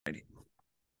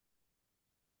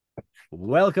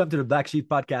Welcome to the Black Sheep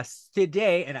Podcast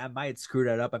today, and I might screw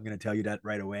that up. I'm going to tell you that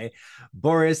right away.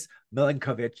 Boris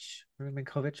Milenkovic.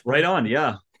 Milenkovic? Right on,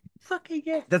 yeah. Fucking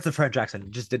yeah. That's the French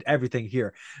accent. Just did everything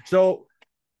here. So,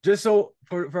 just so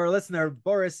for our listener,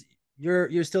 Boris,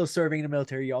 you're still serving in the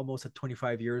military. You almost at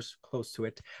 25 years, close to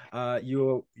it.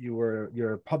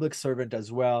 You're a public servant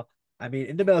as well. I mean,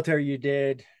 in the military, you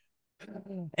did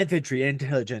infantry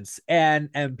intelligence and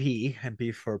MP.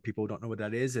 MP, for people who don't know what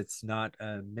that is, it's not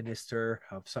a minister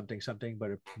of something something, but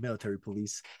a military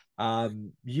police.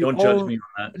 You Don't judge own me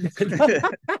on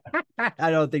that.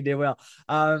 I don't think they will.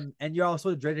 And you're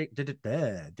also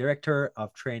the director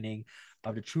of training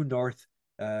of the True North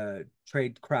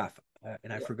trade craft.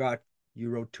 And I forgot you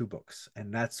wrote two books,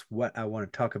 and that's what I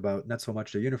want to talk about. Not so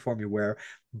much the uniform you wear,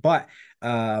 but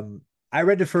I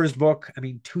read the first book, I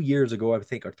mean, 2 years ago, I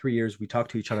think, or 3 years. We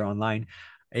talked to each other online,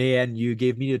 and you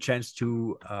gave me the chance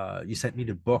to, you sent me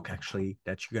the book actually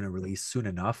that you're going to release soon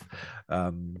enough.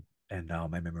 And now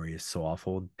my memory is so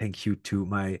awful. Thank you to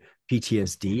my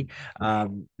PTSD.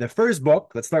 The first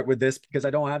book, let's start with this because I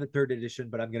don't have the third edition,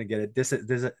 but I'm going to get it. This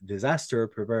is a disaster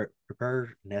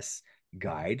preparedness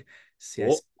guide.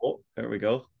 CS. There we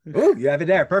go. Oh, you have it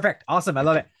there. Perfect. Awesome. I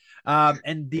love it.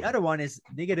 And the other one is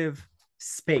negative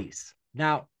space.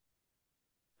 Now,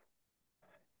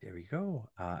 there we go.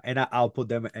 And I'll put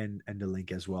them in the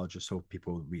link as well, just so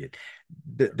people read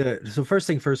it. So first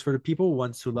thing first, for the people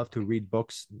who love to read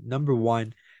books, number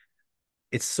one,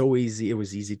 it's so easy. It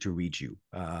was easy to read you.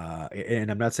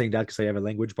 And I'm not saying that because I have a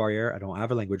language barrier. I don't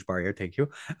have a language barrier. Thank you.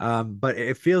 But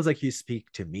it feels like you speak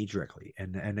to me directly,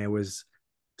 and it was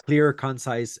clear,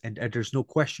 concise, and there's no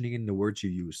questioning in the words you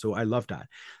use. So I love that.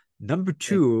 Number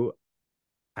two,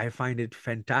 I find it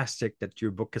fantastic that your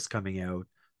book is coming out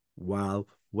while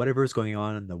whatever is going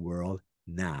on in the world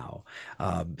now.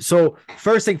 So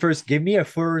first thing first, give me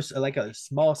like a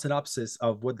small synopsis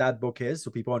of what that book is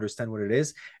so people understand what it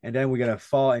is. And then we're going to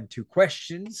fall into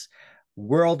questions,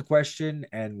 world question,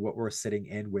 and what we're sitting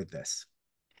in with this.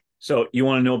 So you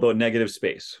want to know about negative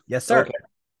space? Yes, sir. Okay.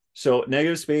 So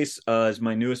negative space is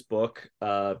my newest book,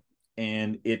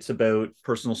 and it's about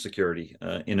personal security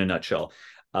in a nutshell.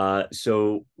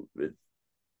 So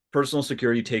personal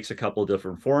security takes a couple of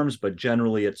different forms, but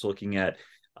generally it's looking at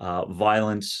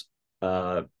violence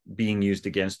being used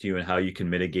against you and how you can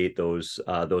mitigate those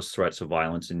threats of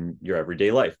violence in your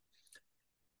everyday life.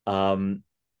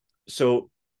 So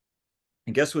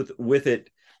I guess with it,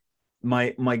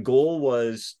 my goal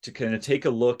was to kind of take a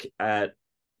look at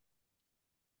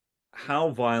how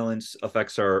violence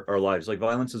affects our lives. Like,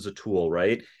 violence is a tool,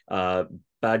 right?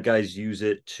 Bad guys use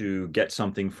it to get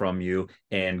something from you,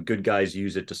 and good guys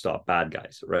use it to stop bad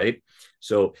guys, right?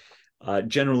 So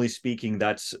generally speaking,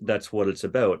 that's what it's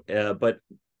about. But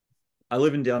I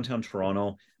live in downtown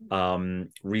Toronto.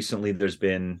 Recently, there's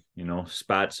been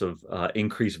spats of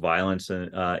increased violence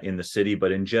in the city,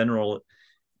 but in general,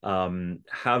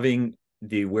 having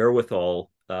the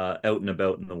wherewithal out and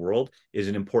about in the world is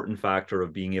an important factor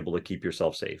of being able to keep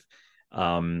yourself safe.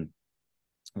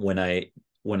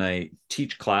 When I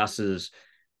teach classes,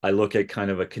 I look at kind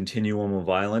of a continuum of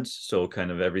violence. So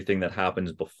kind of everything that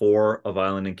happens before a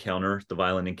violent encounter, the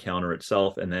violent encounter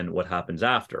itself, and then what happens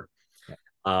after.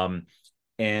 Yeah.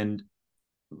 And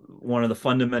one of the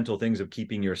fundamental things of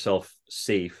keeping yourself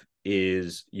safe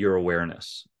is your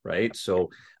awareness, right? So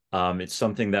it's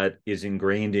something that is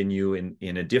ingrained in you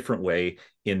in a different way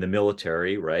in the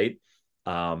military, right?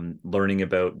 Learning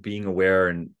about being aware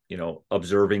and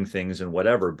observing things and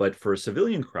whatever. But for a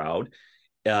civilian crowd,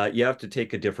 you have to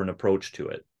take a different approach to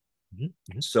it.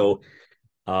 Mm-hmm. So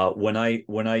when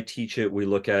I teach it, we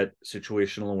look at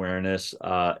situational awareness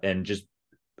and just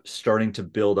starting to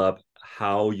build up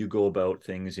how you go about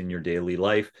things in your daily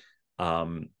life,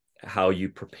 how you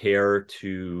prepare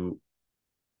to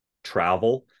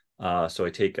travel. So I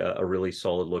take a really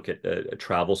solid look at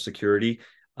travel security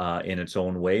in its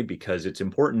own way, because it's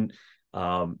important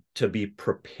to be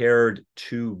prepared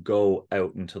to go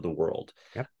out into the world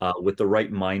Yep. with the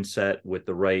right mindset, with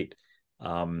the right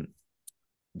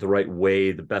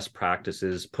way, the best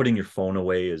practices. Putting your phone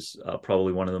away is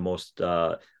probably one of the most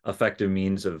effective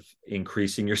means of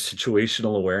increasing your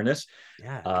situational awareness.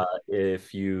 Yeah.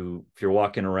 If you're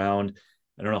walking around,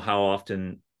 I don't know how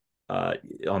often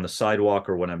on the sidewalk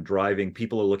or when I'm driving,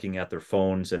 people are looking at their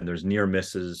phones, and there's near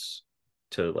misses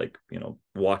to, like,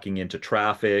 walking into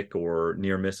traffic, or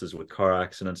near misses with car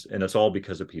accidents, and it's all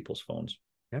because of people's phones.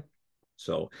 Yep.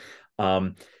 So,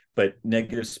 but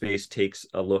negative space takes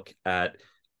a look at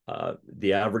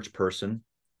the average person.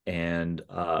 And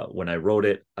when I wrote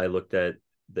it, I looked at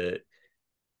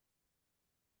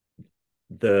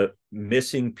the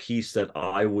missing piece that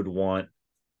I would want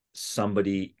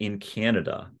somebody in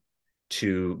Canada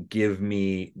to give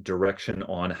me direction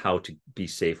on how to be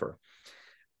safer.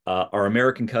 Our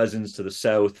American cousins to the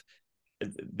south,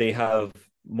 they have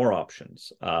more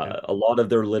options. Yeah. A lot of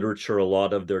their literature, a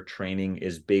lot of their training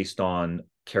is based on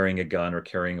carrying a gun or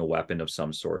carrying a weapon of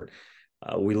some sort.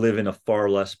 We live in a far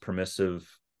less permissive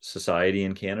society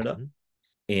in Canada,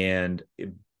 Mm-hmm. and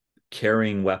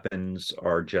carrying weapons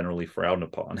are generally frowned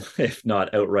upon, if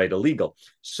not outright illegal.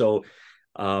 So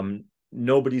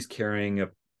nobody's carrying a,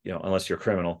 unless you're a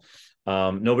criminal,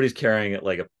 nobody's carrying it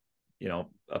like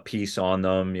a piece on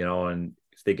them, and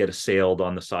if they get assailed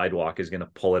on the sidewalk is going to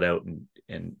pull it out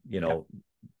and Yeah.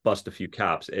 bust a few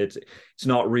caps. It's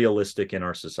not realistic in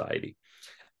our society.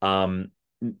 Um,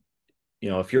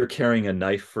 if you're carrying a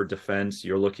knife for defense,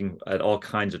 you're looking at all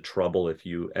kinds of trouble if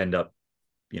you end up,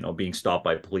 being stopped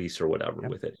by police or whatever Yeah.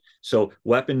 with it. So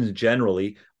weapons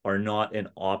generally are not an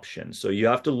option. So you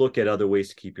have to look at other ways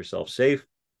to keep yourself safe.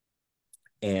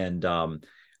 And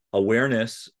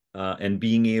awareness and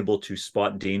being able to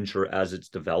spot danger as it's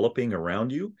developing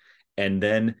around you, and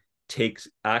then takes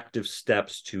active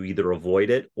steps to either avoid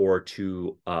it or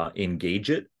to engage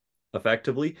it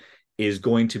effectively, is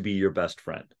going to be your best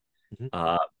friend.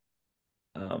 Mm-hmm.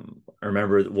 I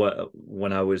remember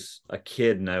when I was a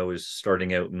kid and I was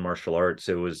starting out in martial arts,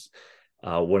 it was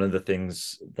one of the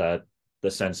things that the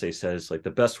sensei says, like,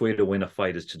 the best way to win a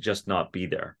fight is to just not be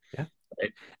there. Yeah.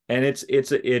 Right? And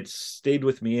it's stayed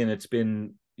with me, and it's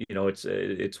been,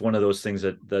 it's one of those things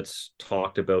that's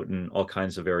talked about in all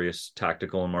kinds of various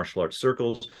tactical and martial arts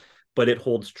circles, but it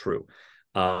holds true.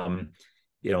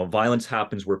 Violence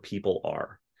happens where people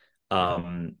are.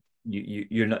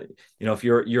 You're not, if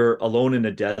you're alone in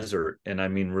a desert, and I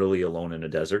mean really alone in a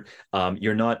desert,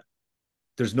 you're not,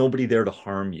 there's nobody there to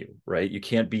harm you, right? You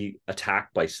can't be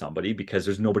attacked by somebody because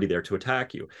there's nobody there to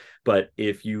attack you. But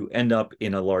if you end up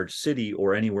in a large city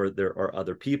or anywhere there are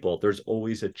other people, there's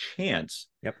always a chance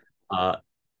Yep.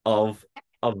 Of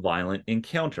a violent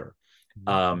encounter.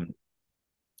 Mm-hmm.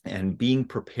 And being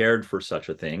prepared for such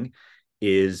a thing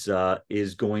is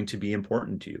going to be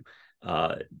important to you.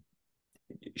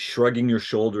 Shrugging your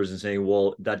shoulders and saying,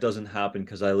 well, that doesn't happen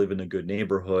because I live in a good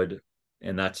neighborhood,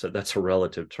 and that's a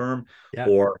relative term. Yeah.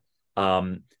 Or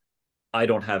I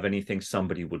don't have anything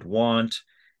somebody would want.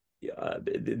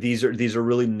 These are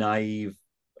really naive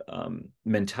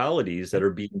mentalities that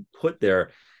are being put there.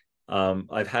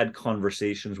 I've had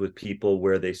conversations with people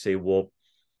where they say, well,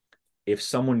 if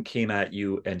someone came at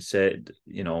you and said,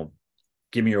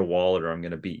 give me your wallet or I'm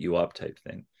going to beat you up, type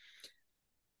thing,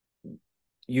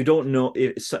 you don't know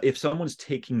if someone's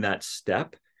taking that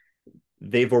step,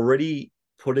 they've already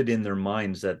put it in their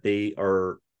minds that they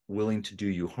are willing to do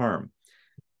you harm.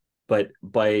 But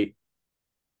by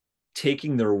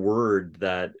taking their word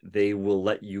that they will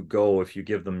let you go if you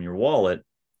give them your wallet,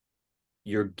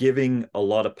 you're giving a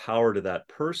lot of power to that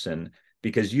person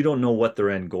because you don't know what their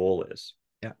end goal is.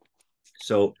 Yeah.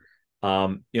 So,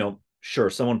 sure,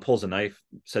 someone pulls a knife,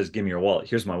 says, give me your wallet.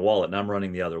 Here's my wallet. And I'm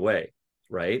running the other way.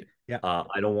 Right. Yeah.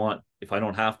 If I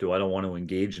don't have to, I don't want to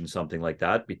engage in something like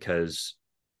that, because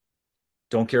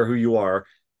don't care who you are,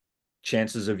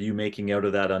 chances of you making out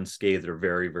of that unscathed are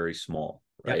very, very small.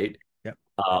 Right. Yep.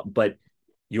 But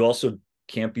you also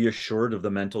can't be assured of the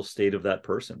mental state of that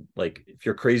person. Like, if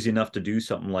you're crazy enough to do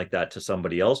something like that to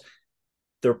somebody else,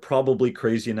 they're probably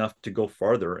crazy enough to go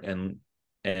farther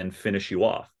and finish you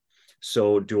off.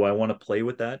 So do I want to play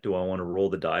with that? Do I want to roll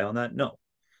the die on that? No.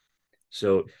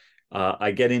 So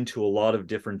I get into a lot of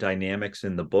different dynamics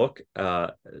in the book,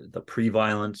 the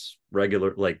pre-violence,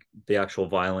 regular, like the actual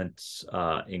violence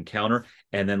encounter,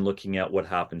 and then looking at what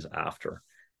happens after.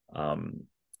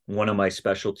 One of my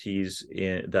specialties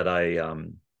that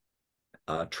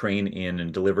I train in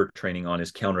and deliver training on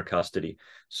is counter custody.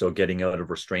 So getting out of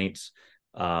restraints.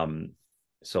 So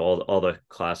all the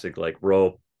classic, like,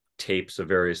 rope, tapes of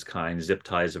various kinds, zip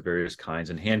ties of various kinds,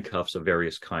 and handcuffs of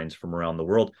various kinds from around the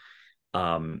world.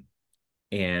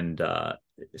 And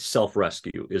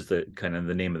self-rescue is the kind of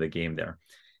the name of the game there.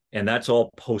 And that's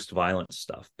all post-violence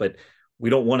stuff. But we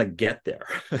don't want to get there.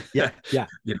 Yeah. Yeah.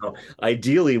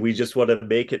 Ideally, we just want to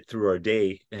make it through our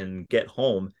day and get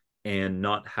home and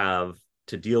not have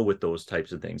to deal with those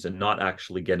types of things, and not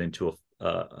actually get into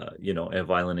a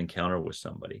violent encounter with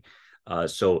somebody.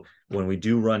 So when we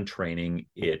do run training,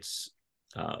 it's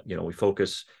we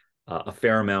focus a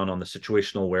fair amount on the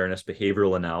situational awareness,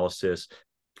 behavioral analysis,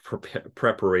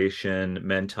 preparation,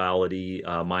 mentality,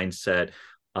 mindset,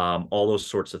 all those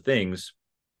sorts of things,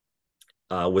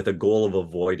 with a goal of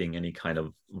avoiding any kind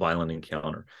of violent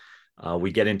encounter.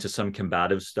 We get into some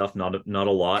combative stuff, not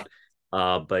a lot.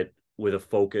 but with a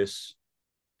focus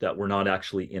that we're not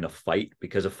actually in a fight,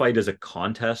 because a fight is a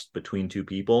contest between two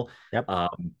people. Yep.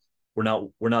 We're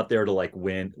not there to like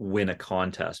win a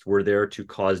contest. We're there to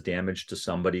cause damage to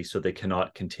somebody so they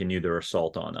cannot continue their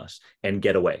assault on us and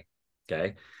get away.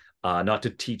 Okay. Not to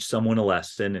teach someone a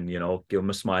lesson and give them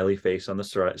a smiley face on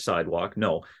the sidewalk.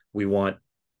 No, we want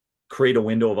create a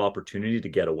window of opportunity to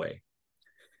get away.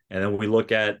 And then we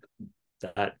look at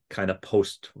that kind of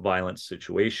post-violence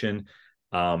situation,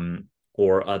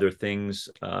 or other things.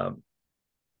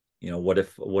 What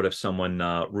if someone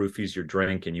roofies your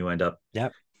drink and you end up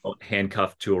Yep.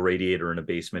 handcuffed to a radiator in a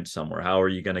basement somewhere? How are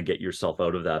you going to get yourself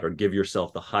out of that, or give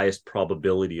yourself the highest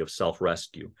probability of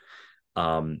self-rescue?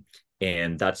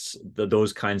 And that's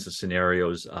those kinds of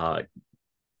scenarios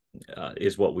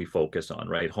is what we focus on,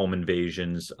 right? Home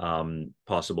invasions,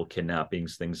 possible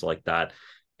kidnappings, things like that,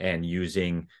 and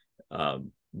using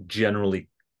generally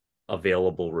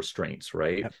available restraints,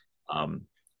 right? Yep.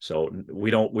 So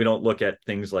we don't look at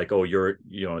things like, oh, you're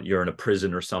in a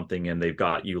prison or something and they've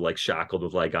got you like shackled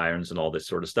with leg irons and all this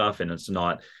sort of stuff, and it's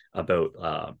not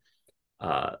about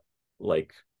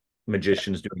like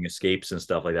magicians doing escapes and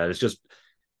stuff like that. It's just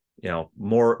a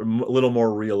little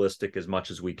more realistic as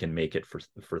much as we can make it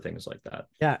for things like that.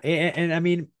 Yeah, and I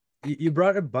mean, you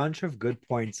brought a bunch of good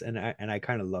points, and I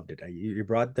kind of loved it. You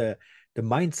brought the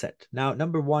mindset. Now,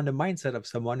 number one, the mindset of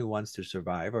someone who wants to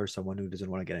survive or someone who doesn't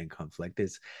want to get in conflict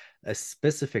is a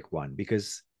specific one,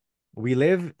 because we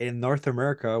live in North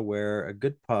America where a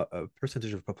good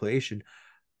percentage of population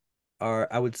are,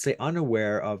 I would say,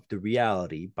 unaware of the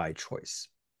reality by choice.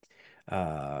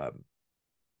 Uh,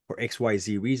 for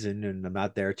XYZ reason, and I'm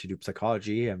not there to do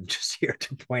psychology. I'm just here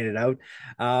to point it out.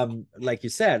 Like you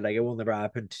said, like it will never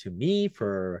happen to me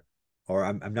or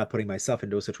I'm not putting myself in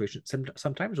those situations.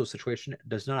 Sometimes those situations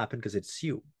does not happen because it's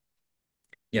you.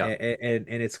 Yeah. And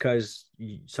it's because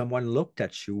someone looked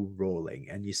at you rolling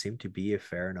and you seem to be a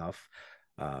fair enough,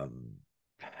 um,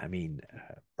 I mean,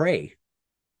 prey,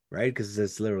 right? Because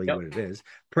that's literally Yep. what it is.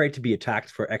 Prey to be attacked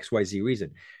for XYZ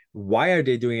reason. Why are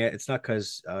they doing it? It's not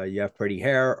because you have pretty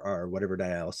hair or whatever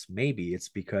that else maybe. It's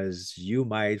because you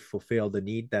might fulfill the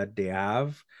need that they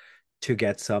have to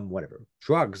get some whatever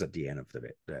drugs at the end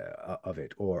of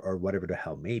it, or whatever the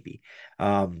hell maybe.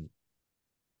 And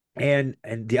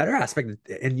the other aspect,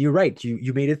 and you're right,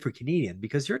 you made it for Canadian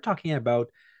because you're talking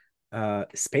about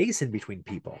space in between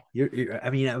people. I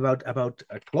mean, about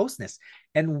a closeness,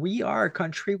 and we are a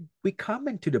country. We come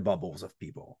into the bubbles of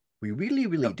people. We really,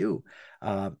 really Yep. do.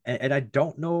 And I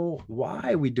don't know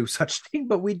why we do such thing,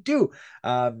 but we do.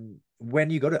 When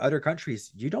you go to other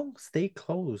countries, you don't stay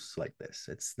close like this.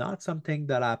 It's not something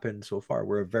that happened so far.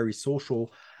 We're a very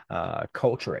social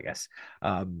culture, I guess.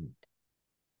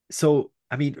 So,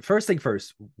 I mean, first thing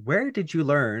first, where did you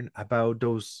learn about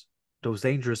those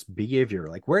dangerous behavior?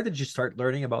 Like, where did you start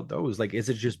learning about those? Like, is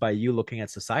it just by you looking at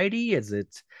society? Is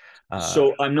it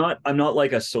So I'm not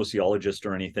like a sociologist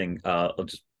or anything. I'll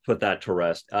just put that to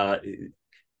rest.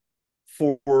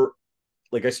 For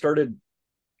like I started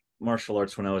martial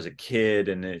arts when I was a kid,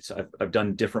 and I've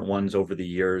done different ones over the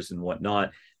years and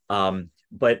whatnot.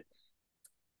 But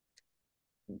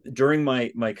during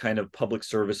my kind of public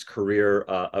service career,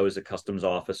 I was a customs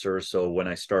officer. So when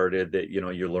I started, that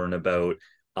you learn about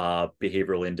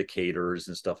behavioral indicators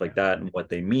and stuff like that and what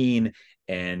they mean.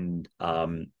 And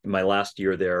my last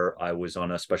year there, I was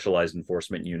on a specialized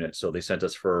enforcement unit. So they sent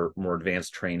us for more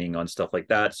advanced training on stuff like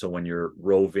that. So when you're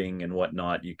roving and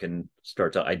whatnot, you can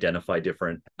start to identify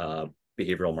different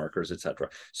behavioral markers, etc.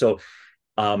 So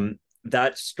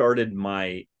that started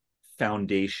my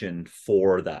foundation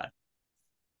for that.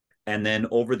 And then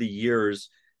over the years,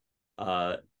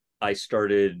 I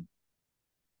started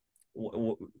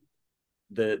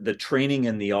the training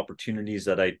and the opportunities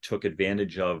that I took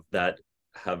advantage of that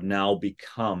have now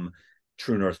become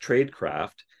True North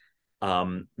Tradecraft,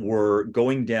 were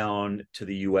going down to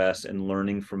the US and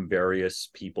learning from various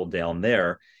people down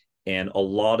there. And a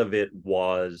lot of it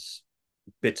was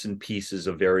bits and pieces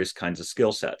of various kinds of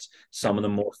skill sets, some of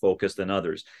them more focused than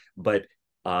others. But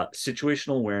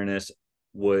situational awareness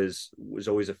was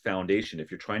always a foundation.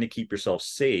 If you're trying to keep yourself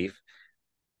safe,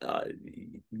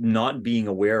 not being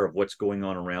aware of what's going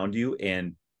on around you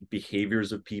and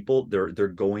behaviors of people, they're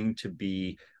going to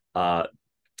be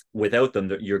without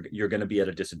them, you're going to be at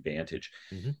a disadvantage.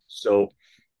 Mhm. So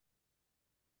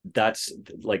that's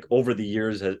like over the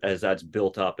years, as that's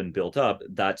built up and built up,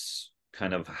 that's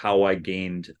kind of how I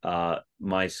gained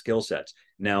my skill sets.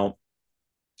 Now,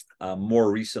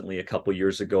 more recently, a couple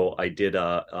years ago, I did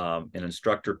an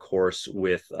instructor course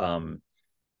with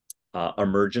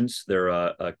Emergence. They're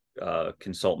a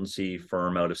consultancy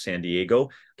firm out of San Diego.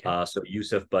 Okay. So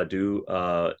Yusuf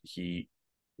Badu, he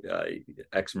uh,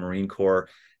 ex-Marine Corps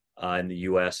in the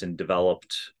U.S. and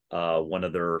developed one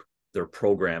of their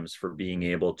programs for being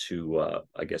able to,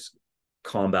 I guess,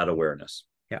 combat awareness.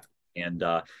 Yeah.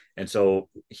 And so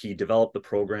he developed the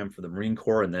program for the Marine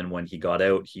Corps, and then when he got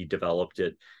out, he developed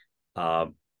it, uh,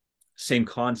 same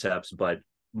concepts, but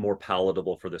more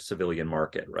palatable for the civilian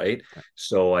market, right? Yeah.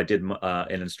 So I did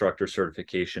an instructor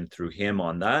certification through him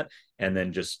on that, and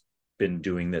then just been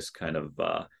doing this kind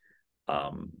of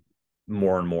um,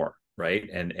 more and more, right?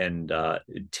 And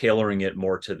tailoring it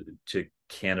more to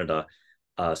Canada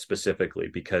specifically,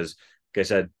 because, like I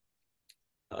said,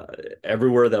 uh,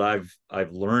 everywhere that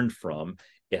I've learned from,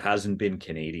 it hasn't been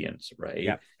Canadians, right?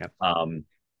 Yeah. Yeah.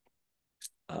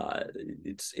 Uh,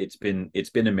 it's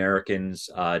been Americans,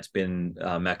 it's been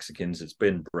Mexicans, it's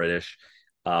been British,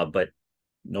 but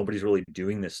nobody's really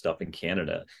doing this stuff in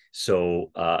Canada.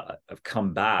 So I've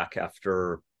come back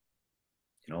after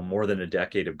more than a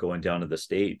decade of going down to the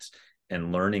States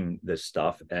and learning this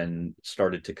stuff, and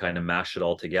started to kind of mash it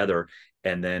all together,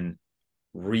 and then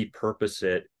repurpose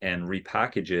it and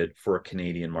repackage it for a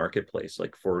Canadian marketplace,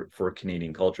 like for a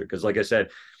Canadian culture. Because, like I said,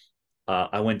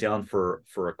 I went down for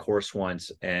a course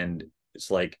once, and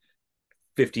it's like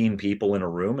 15 people in a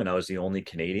room, and I was the only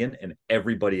Canadian, and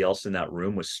everybody else in that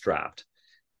room was strapped.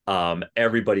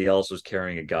 Everybody else was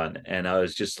carrying a gun, and I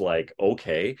was just like,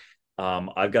 okay,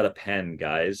 I've got a pen,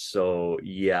 guys. So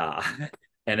yeah.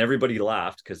 And everybody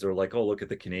laughed because they're like, oh, look at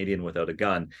the Canadian without a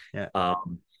gun. Yeah.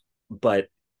 But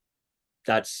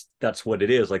that's what it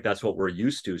is. Like, that's what we're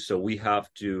used to. So we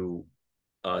have to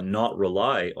not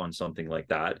rely on something like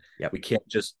that. Yep. We can't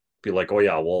just be like, oh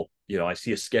yeah, well, I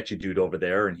see a sketchy dude over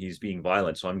there and he's being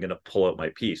violent, so I'm going to pull out my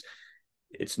piece.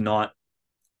 It's not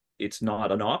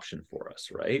an option for us,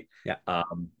 right? Yeah.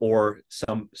 Or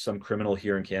some criminal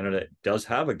here in Canada does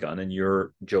have a gun, and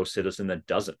you're Joe Citizen that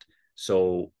doesn't.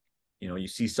 So you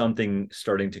see something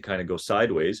starting to kind of go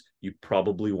sideways, you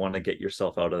probably want to get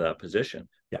yourself out of that position,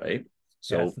 Yeah. right?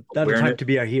 So So it's not the time to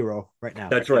be a hero right now.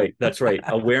 that's right. That's right.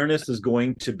 Awareness is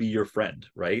going to be your friend,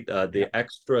 right? Yeah. The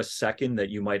extra second that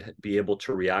you might be able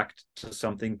to react to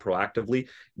something proactively,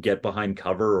 get behind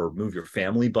cover or move your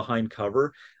family behind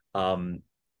cover,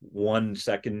 1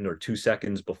 second or 2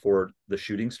 seconds before the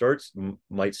shooting starts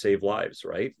might save lives,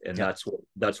 right? And Yeah.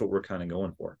 that's what we're kind of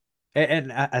going for.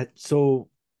 And so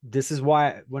this is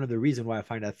why, one of the reasons why I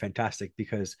find that fantastic,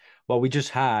 because we just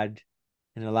had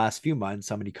in the last few months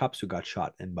so many cops who got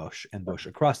shot in Bush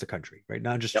across the country, right?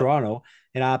 Not just Yep. Toronto.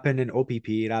 It happened in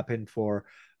OPP. It happened for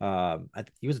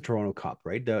he was a Toronto cop,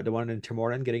 right? The one in Tim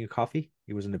Hortons getting a coffee.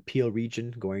 He was in the Peel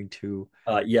region going to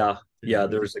Yeah,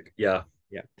 there's yeah.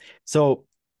 yeah. So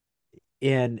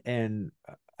and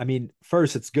I mean,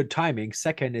 first, it's good timing.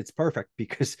 Second, it's perfect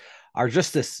because our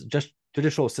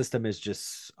judicial system is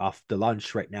just off the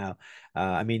lunch right now.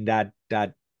 I mean, that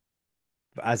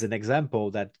as an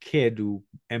example, that kid who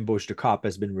ambushed the cop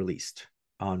has been released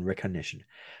on recognition,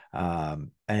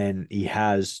 and he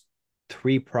has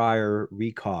 3 prior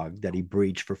recog that he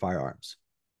breached for firearms,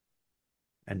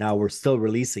 and now we're still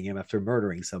releasing him after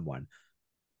murdering someone.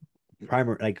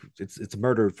 Like it's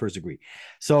murder first degree.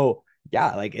 So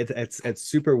yeah, like it's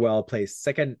super well placed.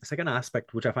 Second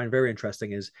aspect, which I find very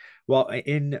interesting, is, well,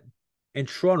 in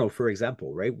Toronto, for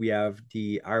example, right, we have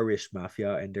the Irish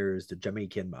mafia and there's the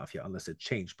Jamaican mafia, unless it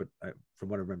changed, but from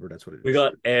what I remember, that's what it is. We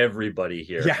got everybody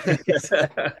here. Yeah.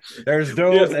 There's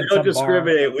those, we and don't some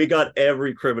discriminate. We got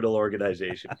every criminal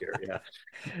organization here. Yeah.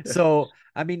 So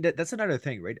I mean, that's another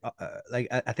thing, right? Like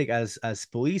I think as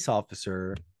police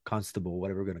officer, constable,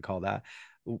 whatever we're going to call that,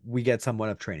 we get somewhat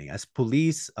of training. As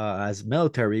police, as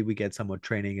military, we get somewhat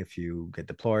training. If you get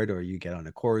deployed or you get on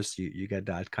a course, you get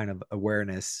that kind of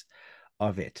awareness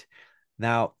of it.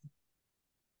 Now,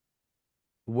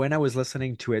 when I was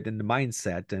listening to it, and the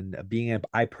mindset and being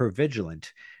hyper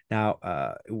vigilant.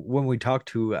 Now, when we talk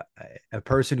to a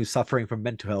person who's suffering from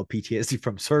mental health PTSD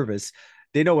from service,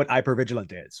 they know what hyper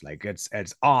vigilant is. Like it's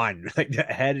on, like the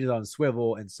head is on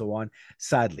swivel and so on.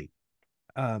 Sadly,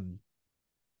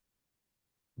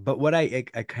 but what I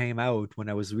came out when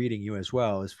I was reading you as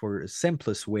well is, for a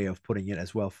simplest way of putting it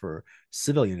as well for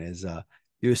civilian, is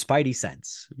your spidey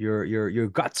sense, your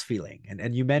guts feeling,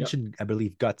 and you Yep. mentioned, I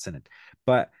believe, guts in it,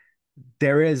 but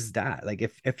there is that, like,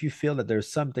 if you feel that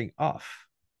there's something off,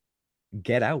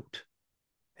 get out.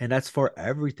 And that's for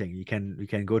everything. You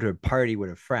can go to a party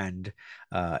with a friend,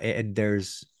 and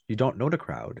there's, you don't know the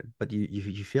crowd, but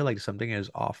you feel like something is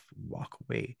off, walk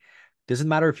away. Doesn't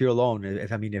matter if you're alone.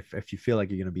 If I mean, if you feel like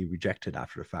you're going to be rejected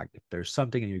after the fact, if there's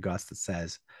something in your guts that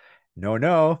says no,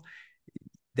 no,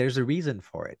 there's a reason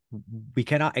for it. We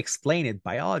cannot explain it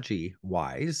biology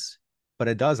wise, but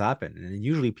it does happen. And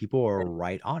usually people are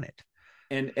right on it.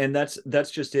 And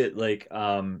that's just it. Like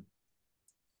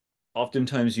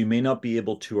oftentimes you may not be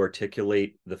able to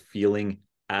articulate the feeling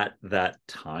at that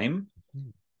time,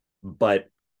 but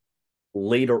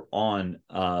later on,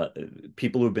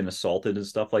 people who've been assaulted and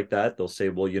stuff like that, they'll say,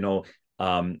 well,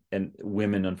 and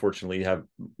women unfortunately have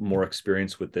more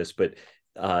experience with this, but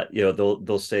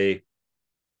they'll say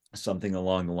something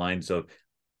along the lines of,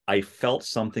 I felt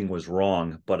something was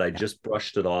wrong, but I Yeah. just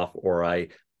brushed it off, or I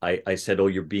said, oh,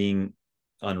 you're being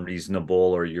unreasonable,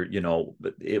 or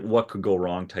what could go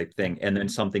wrong type Yeah. thing. And then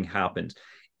something happens.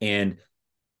 And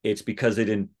it's because they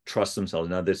didn't trust themselves.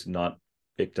 Now, this is not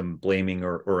victim blaming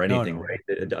or No, anything, no.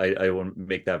 right? I want to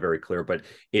make that very clear, but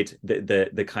it's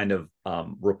the kind of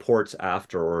reports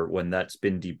after, or when that's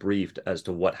been debriefed as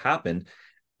to what happened.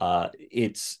 I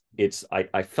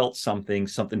felt something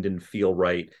didn't feel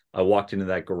right. I walked into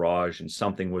that garage and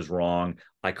something was wrong.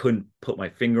 I couldn't put my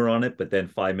finger on it, but then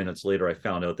 5 minutes later, I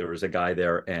found out there was a guy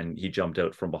there and he jumped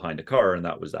out from behind a car, and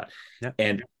that was that. Yeah.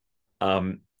 And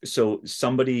so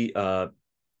somebody,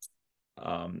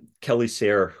 Kelly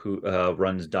Sayre, who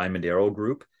runs Diamond Arrow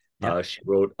Group, Yeah. she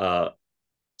wrote a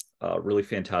really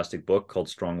fantastic book called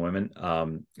Strong Women.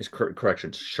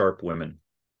 Correction, Sharp Women,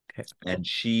 Okay. and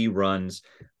she runs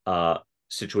uh,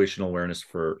 situational awareness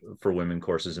for women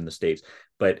courses in the States.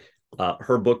 But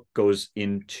her book goes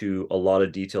into a lot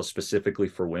of detail specifically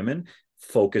for women,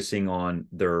 focusing on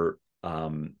their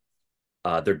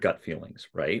gut feelings,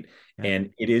 right? Yeah.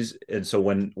 And so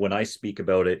when I speak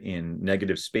about it in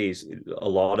negative space, a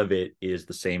lot of it is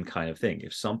the same kind of thing.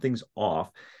 If something's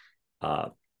off, uh,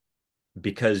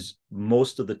 because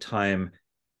most of the time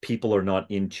people are not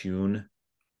in tune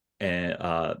and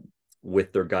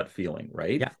with their gut feeling,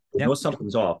 right? Yeah. They Yeah. know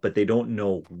something's off, but they don't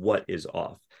know what is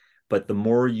off. But the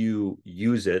more you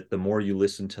use it, the more you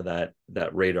listen to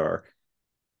that radar,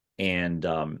 and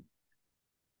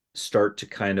start to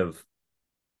kind of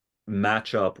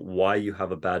match up why you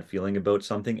have a bad feeling about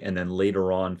something, and then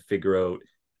later on figure out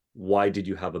why did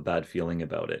you have a bad feeling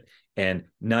about it. And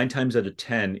 9 times out of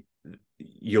 10,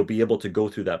 you'll be able to go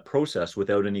through that process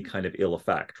without any kind of ill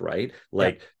effect, right? Yeah.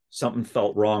 Like something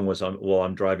felt wrong was on while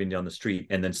I'm driving down the street,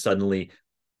 and then suddenly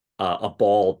a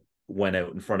ball went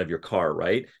out in front of your car,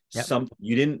 right? Yeah.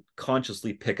 You didn't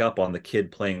consciously pick up on the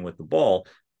kid playing with the ball,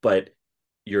 but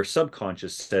your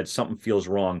subconscious said something feels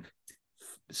wrong.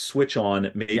 Switch on,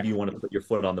 Yeah. maybe you want to put your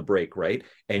foot on the brake, right?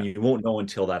 And Yeah. you won't know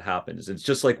until that happens. It's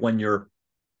just like when you're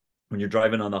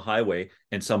driving on the highway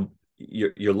and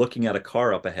you're looking at a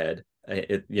car up ahead,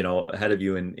 ahead of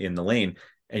you in the lane,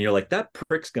 and you're like, that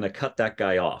prick's going to cut that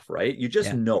guy off, right? You just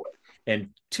Yeah. know it.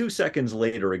 And 2 seconds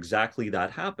later, exactly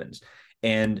that happens.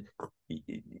 And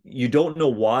you don't know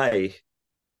why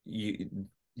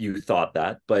you thought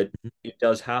that, but it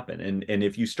does happen. And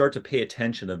if you start to pay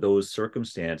attention to those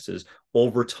circumstances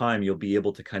over time, you'll be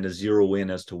able to kind of zero in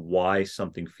as to why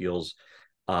something feels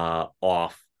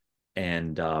off,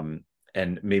 and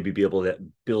maybe be able to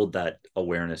build that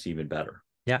awareness even better.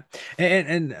 Yeah.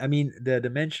 And I mean the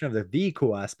dimension of the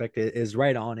vehicle aspect is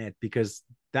right on it, because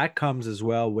that comes as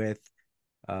well with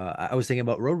I was thinking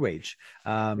about road rage.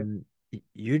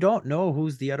 You don't know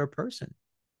who's the other person.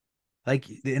 Like,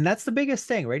 and that's the biggest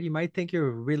thing, right? You might think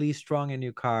you're really strong in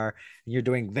your car and you're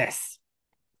doing this.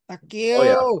 Fuck Oh yeah.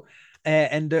 you.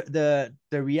 And the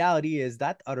reality is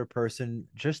that other person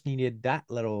just needed that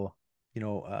little,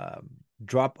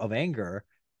 drop of anger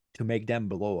to make them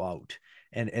blow out.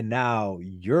 And now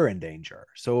you're in danger.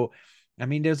 So, I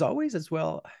mean, there's always as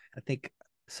well, I think,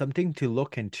 something to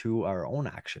look into our own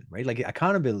action, right? Like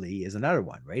accountability is another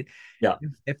one, right? Yeah.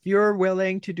 If you're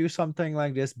willing to do something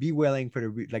like this, be willing for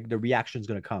the reaction is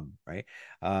going to come, right?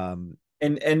 Um,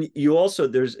 And you also,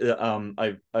 there's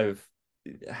I've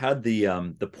had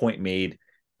the point made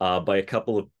by a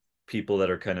couple of people that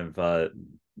are kind of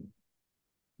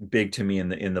big to me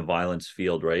in the violence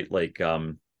field, right? Like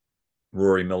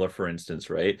Rory Miller, for instance,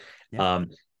 right? yeah.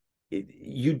 Um,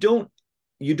 you don't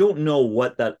know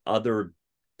what that other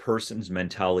person's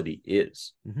mentality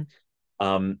is. Mm-hmm.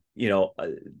 Um, you know,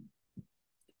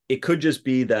 it could just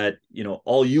be that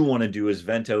all you want to do is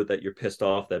vent out that you're pissed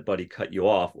off that buddy cut you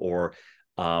off, or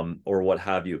what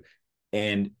have you,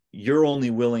 and you're only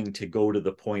willing to go to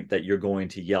the point that you're going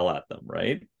to yell at them,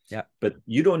 right? Yeah. But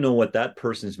you don't know what that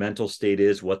person's mental state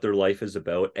is, what their life is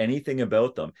about, anything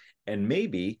about them. And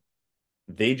maybe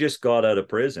they just got out of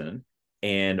prison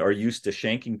and are used to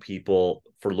shanking people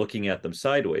for looking at them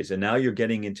sideways. And now you're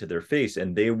getting into their face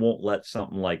and they won't let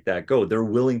something like that go. They're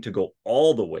willing to go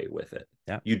all the way with it.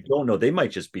 Yeah. You don't know. They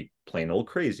might just be plain old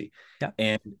crazy. Yeah.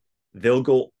 And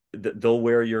they'll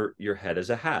wear your head as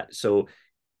a hat. So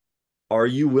are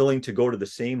you willing to go to the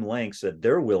same lengths that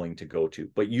they're willing to go to,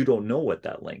 but you don't know what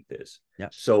that length is? Yeah.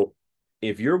 So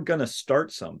if you're going to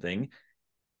start something,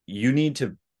 you need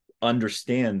to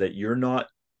understand that you're not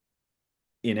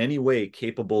in any way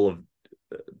capable of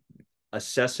uh,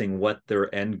 assessing what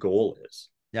their end goal is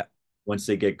Yeah. once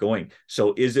they get going.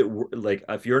 So is it like,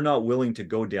 if you're not willing to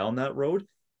go down that road,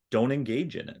 don't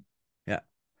engage in it. Yeah.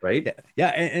 Right. Yeah. Yeah.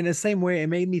 And in the same way, it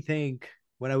made me think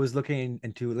when I was looking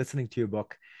into listening to your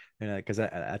book, because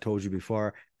I told you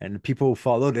before, and people who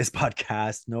follow this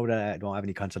podcast know that I don't have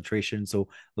any concentration, so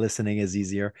listening is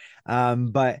easier.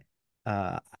 But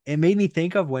it made me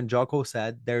think of when Jocko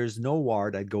said, "There's no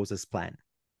war that goes as planned,"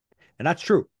 and that's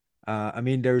true. I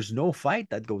mean, there's no fight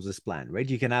that goes as planned, right?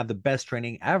 You can have the best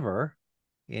training ever,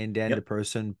 and then the Yep.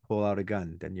 person pull out a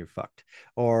gun, then you're fucked,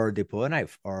 or they pull a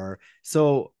knife, or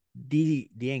so the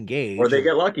Or engage, they or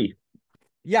get lucky.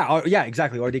 yeah, or yeah,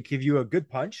 exactly, or they give you a good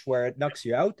punch where it knocks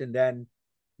you out, and then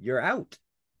you're out,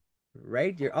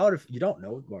 right? You're out of, you don't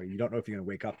know, or you don't know if you're gonna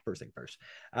wake up first thing first.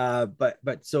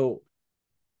 But so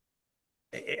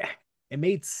it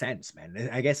made sense, man.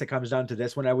 I guess it comes down to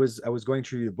this. When I was going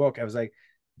through the book, I was like,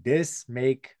 this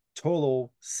make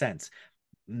total sense.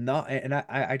 Not, and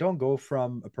I don't go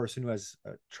from a person who has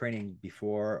training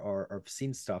before, or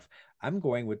seen stuff. I'm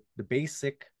going with the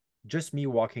basic, just me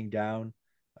walking down.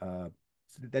 Uh,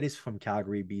 that is from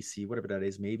Calgary, BC, whatever that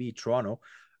is, maybe Toronto.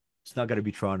 It's not gonna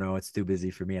be Toronto. It's too busy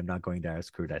for me. I'm not going there.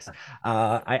 Screw this.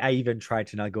 I even tried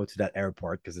to not go to that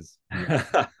airport because it's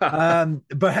yeah.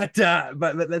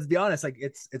 But let's be honest. Like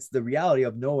it's the reality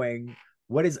of knowing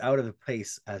what is out of the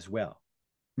place as well,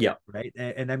 Yeah. right?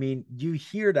 And I mean, you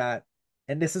hear that,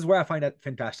 and this is where I find that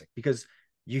fantastic, because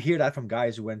you hear that from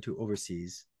guys who went to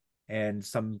overseas, and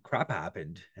some crap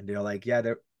happened, and they're like, yeah,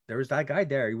 there was that guy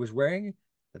there. He was wearing,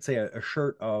 let's say, a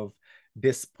shirt of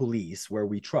this police where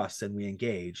we trust and we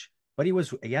engage, but he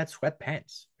had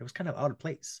sweatpants. It was kind of out of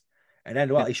place. And then,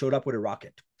 well, Yeah. he showed up with a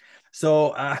rocket.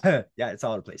 So yeah, it's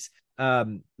out of place.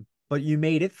 Um, but you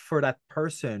made it for that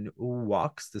person who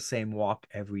walks the same walk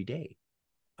every day,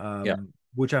 Yeah.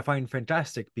 which I find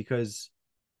fantastic, because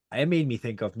it made me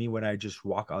think of me when I just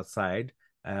walk outside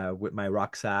with my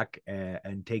rucksack,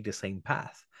 and take the same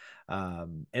path.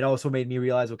 It also made me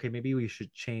realize, okay, maybe we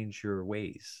should change your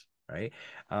ways, right?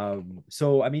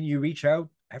 So I mean, you reach out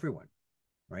everyone,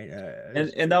 right?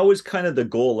 And that was kind of the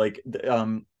goal. Like,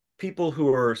 people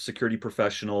who are security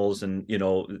professionals and,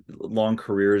 long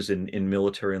careers in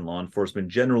military and law enforcement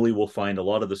generally will find a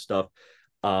lot of the stuff,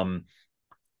 um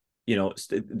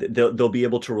they'll be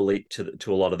able to relate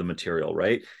to a lot of the material,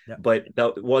 right? Yeah, But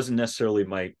that wasn't necessarily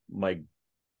my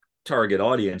target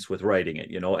audience with writing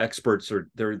it. Experts are,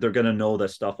 they're going to know that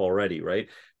stuff already, right?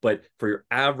 But for your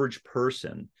average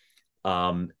person,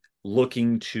 um,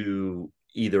 looking to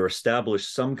either establish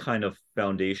some kind of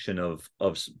foundation of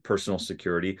personal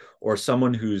security, or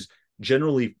someone who's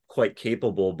generally quite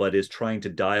capable but is trying to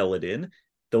dial it in,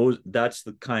 that's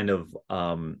the kind of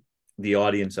the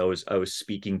audience I was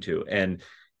speaking to. And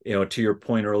to your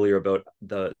point earlier about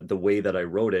the way that I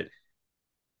wrote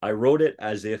it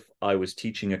as if I was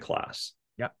teaching a class.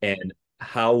 yeah, And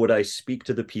how would I speak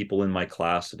to the people in my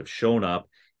class that have shown up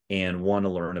and want to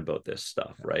learn about this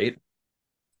stuff, right?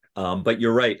 But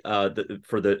you're right.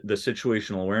 For the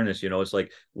situational awareness, it's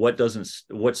like, what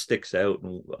sticks out,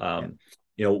 and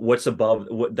yeah, what's above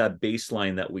what that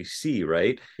baseline that we see,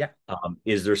 right? yeah.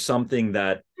 Is there something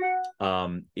that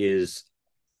is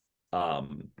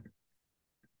um,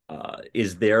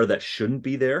 is there that shouldn't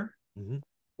be there, Mm-hmm.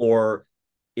 or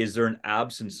is there an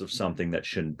absence of something that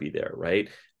shouldn't be there, right?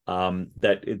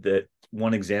 That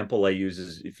one example I use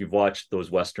is, if you've watched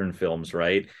those Western films,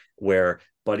 right, where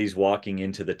Buddy's walking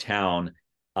into the town,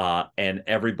 and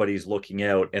everybody's looking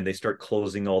out, and they start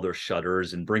closing all their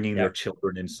shutters and bringing Yeah, their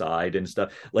children inside and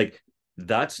stuff. Like,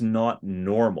 that's not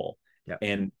normal. yeah.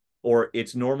 And or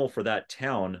it's normal for that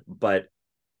town, but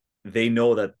they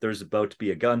know that there's about to be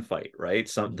a gunfight, right?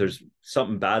 Mm-hmm. There's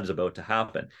something bad's about to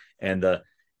happen, and the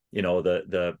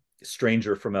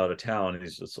stranger from out of town, and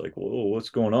he's just like, whoa, what's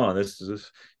going on? This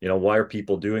is, why are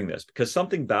people doing this? Because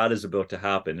something bad is about to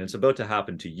happen, and it's about to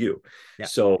happen to you. Yeah.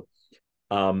 So,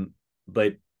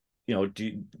 but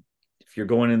if you're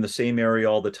going in the same area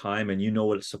all the time, and you know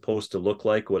what it's supposed to look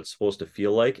like, what it's supposed to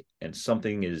feel like, and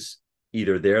something is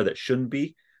either there that shouldn't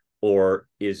be, or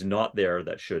is not there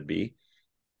that should be,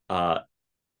 uh,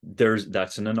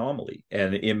 that's an anomaly,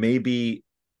 and it may be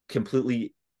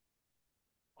completely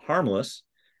harmless,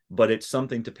 but it's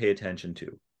something to pay attention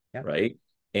to, Yeah. right?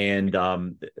 And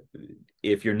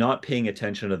if you're not paying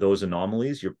attention to those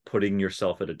anomalies, you're putting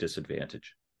yourself at a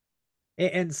disadvantage.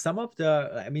 And some of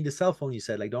the, I mean, the cell phone, you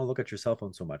said, like, don't look at your cell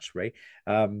phone so much, right?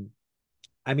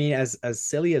 I mean, as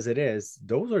silly as it is,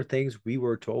 those are things we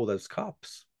were told as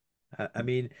cops. I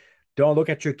mean, don't look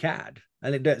at your CAD.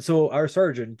 And so our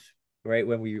sergeant, right,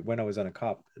 when I was on a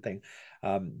cop thing,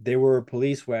 they were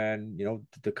police when, you know,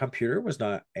 the computer was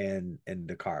not in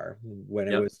the car, when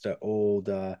it Yep. was the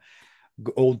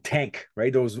old tank,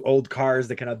 right? Those old cars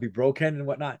that cannot be broken and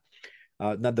whatnot.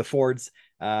 Not the Fords.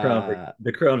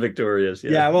 The Crown Victorias,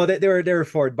 yeah. Yeah, well, they were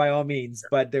Ford by all means,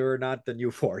 but they were not the new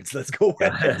Fords. Let's go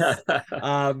with this. Yeah.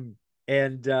 Um,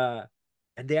 and uh,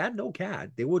 and they had no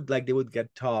CAD. They would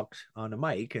get talked on a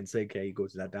mic and say, "Okay, you go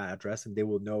to that address," and they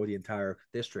will know the entire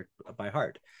district by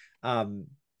heart. Um,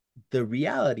 the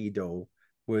reality though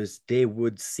was they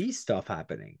would see stuff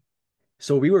happening.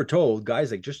 So we were told, guys,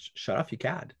 like, just shut off your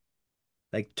CAD,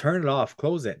 like turn it off,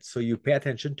 close it, so you pay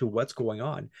attention to what's going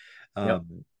on. Yep.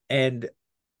 And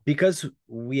because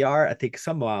we are, I think,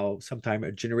 sometime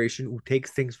a generation who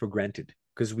takes things for granted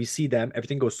because we see them,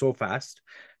 everything goes so fast.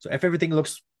 So if everything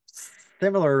looks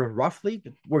similar roughly,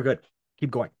 we're good.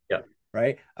 Keep going. Yep.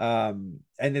 Right. And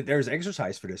there's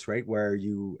exercise for this, right? Where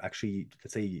you actually,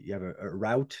 let's say you have a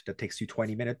route that takes you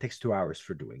 20 minutes, takes 2 hours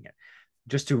for doing it,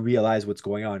 just to realize what's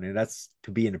going on. And that's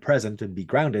to be in the present and be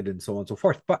grounded and so on and so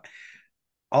forth. But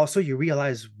also you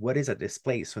realize what is at this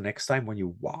place. So next time when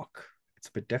you walk, it's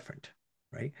a bit different,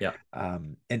 right? Yeah.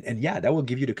 And yeah, that will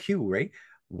give you the cue, right?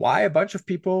 Why a bunch of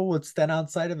people would stand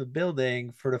outside of a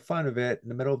building for the fun of it in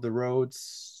the middle of the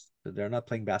roads. They're not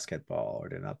playing basketball, or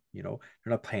they're not, they're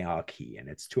not playing hockey, and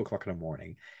it's 2 o'clock in the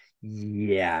morning.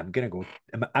 Yeah, I'm gonna go.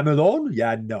 I'm alone.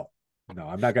 Yeah, no,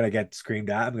 I'm not gonna get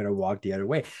screamed at. I'm gonna walk the other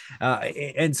way.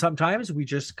 And sometimes we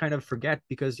just kind of forget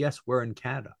because yes, we're in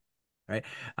Canada, right?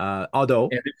 Although,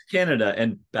 And it's Canada,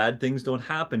 and bad things don't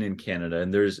happen in Canada,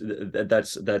 and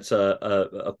that's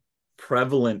a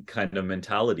prevalent kind of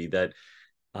mentality that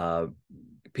uh,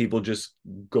 people just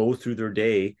go through their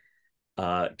day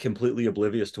completely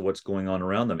oblivious to what's going on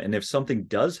around them. And if something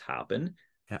does happen,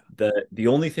 yeah, the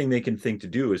only thing they can think to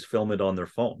do is film it on their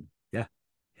phone. yeah,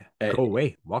 yeah, Uh, go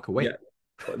away, walk away.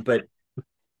 yeah, but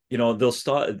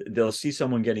they'll see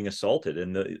someone getting assaulted,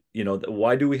 and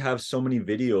why do we have so many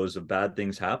videos of bad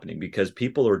things happening? Because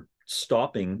people are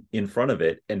stopping in front of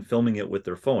it and filming it with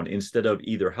their phone instead of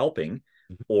either helping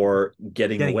Mhm. or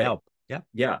getting Getting away. help. Yeah,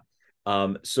 Yeah.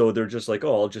 So they're just like,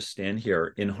 oh, I'll just stand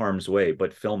here in harm's way,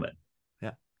 but film it.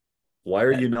 yeah. Why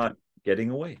are That, you not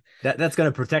getting away? that's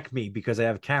gonna protect me because I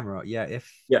have a camera. Yeah,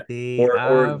 if Yeah. they Or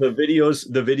have, the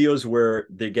videos where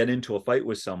they get into a fight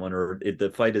with someone, or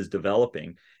the fight is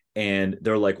developing, and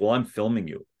they're like, well, I'm filming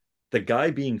you. The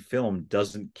guy being filmed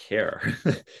doesn't care.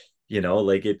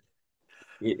 Like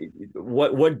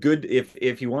what good,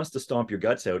 if he wants to stomp your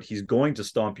guts out, he's going to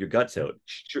stomp your guts out.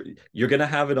 Sure, you're going to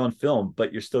have it on film,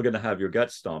 but you're still going to have your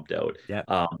guts stomped out. yeah.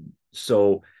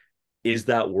 So is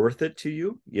that worth it to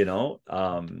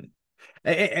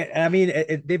I mean,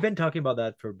 they've been talking about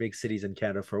that for big cities in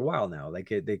Canada for a while now. Like,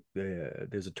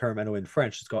 there's a term I know in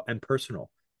French. It's called impersonal,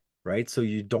 right? So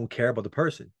you don't care about the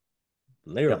person,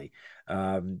 Yeah. literally.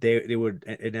 They would,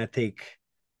 and I think,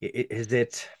 is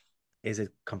it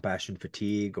compassion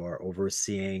fatigue or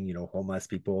overseeing, homeless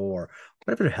people or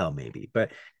whatever the hell maybe.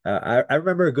 But I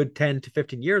remember a good 10 to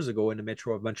 15 years ago in the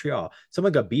metro of Montreal,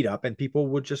 someone got beat up and people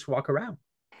would just walk around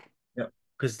Yeah.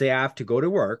 because they have to go to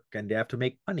work and they have to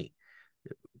make money.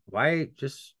 Why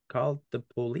just call the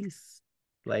police?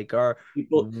 Like, or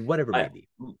People, whatever I, maybe.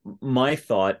 my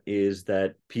thought is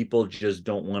that people just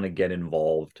don't want to get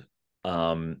involved.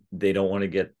 They don't want to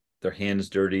get their hands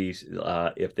dirty.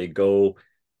 If they go,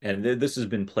 and this has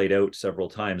been played out several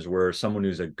times, where someone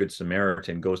who's a good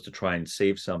Samaritan goes to try and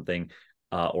save something,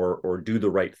 or do the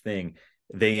right thing,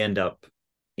 they end up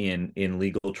in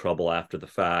legal trouble after the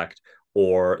fact,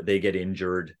 or they get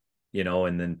injured,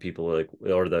 and then people are like,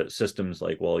 or the system's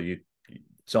like, well,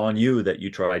 it's on you that you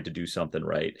tried to do something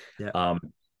right. Yeah.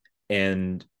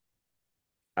 And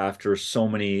after so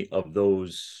many of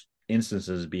those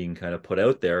instances being kind of put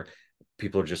out there,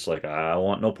 people are just like, I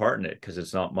want no part in it because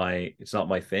it's not my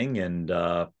thing, and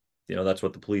that's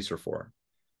what the police are for.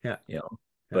 Yeah. you know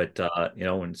Yeah. but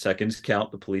when seconds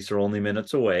count, the police are only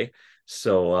minutes away.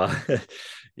 So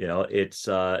it's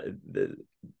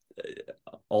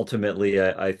ultimately,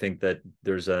 I think that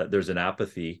there's an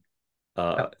apathy,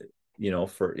 Yeah. uh,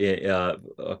 for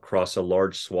across a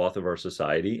large swath of our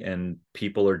society, and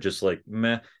people are just like,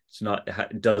 meh,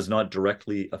 it does not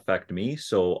directly affect me,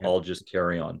 so Yeah. I'll just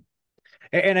carry on.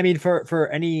 And I mean, for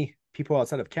any people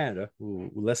outside of Canada who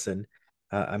listen,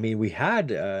 I mean, we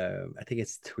had, I think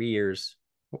it's 3 years,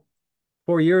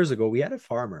 4 years ago, we had a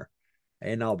farmer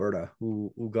in Alberta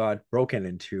who got broken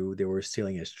into. They were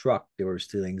stealing his truck. They were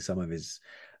stealing some of his,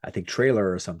 I think,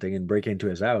 trailer or something, and break into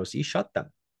his house. He shot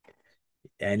them,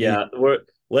 and he Yeah,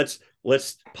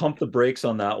 let's pump the brakes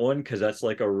on that one because that's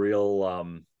like a real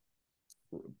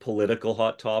political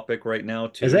hot topic right now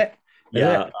is too. it, is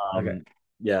Yeah, it okay?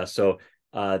 yeah. So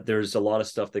there's a lot of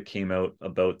stuff that came out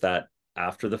about that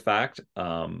after the fact.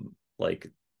 Like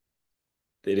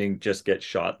they didn't just get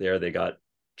shot there; they got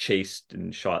chased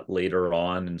and shot later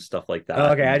on and stuff like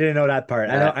Oh, that. okay, I And didn't know that part.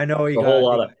 yeah, I know a whole he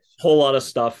lot got of shot.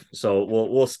 stuff. So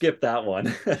we'll skip that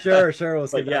one. Sure, sure, we'll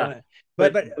skip But that yeah, one.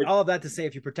 But but all of that to say,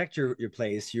 if you protect your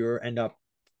place, you end up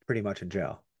pretty much in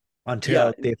jail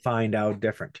yeah, until they find out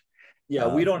different. yeah,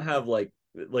 we Um, don't have like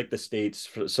the states.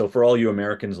 So for all you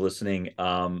Americans listening,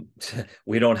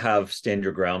 we don't have stand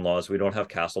your ground laws. We don't have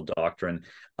castle doctrine.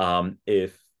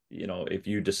 If if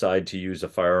you decide to use a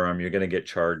firearm, you're going to get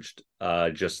charged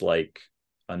just like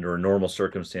under a normal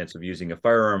circumstance of using a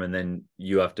firearm, and then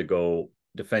you have to go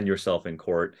defend yourself in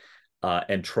court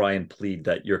and try and plead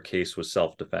that your case was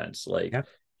self-defense, like yeah,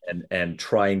 and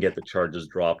try and get the charges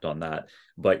dropped on that.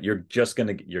 But you're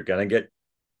gonna get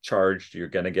charged, you're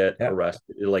going to get yeah,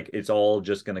 arrested, like it's all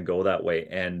just going to go that way.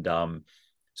 And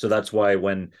so that's why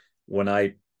when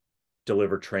I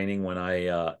deliver training, when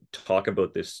I talk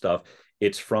about this stuff,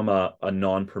 it's from a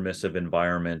non-permissive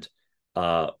environment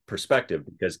perspective,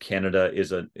 because Canada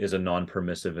is a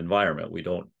non-permissive environment. We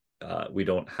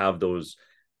don't have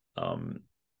um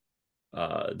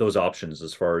those options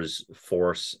as far as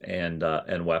force and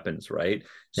weapons, right?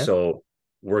 yeah, So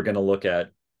we're going to look at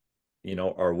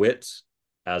our wits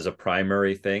as a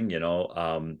primary thing,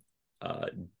 uh,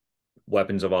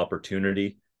 weapons of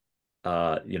opportunity,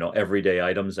 everyday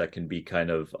items that can be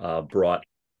kind of brought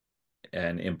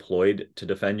and employed to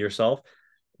defend yourself.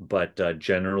 But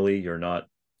generally, you're not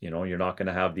going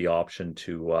to have the option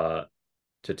to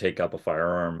take up a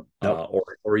firearm no,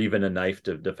 or even a knife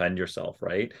to defend yourself,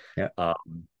 right? yeah.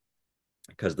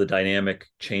 Because the dynamic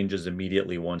changes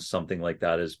immediately once something like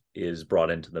that is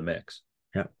brought into the mix.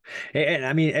 Yeah. And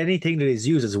I mean, anything that is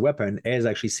used as a weapon is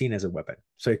actually seen as a weapon.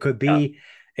 So it could Yeah, be,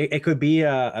 it could be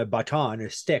a baton, a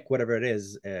stick, whatever it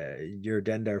is. You're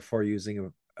then therefore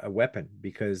using a weapon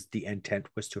because the intent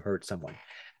was to hurt someone.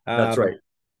 that's Um, right.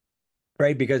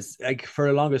 right? Because like for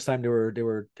the longest time, they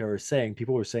were saying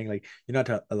people were saying like you're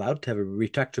not allowed to have a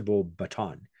retractable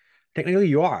baton. Technically,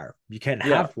 you are. You can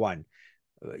Yeah, have one.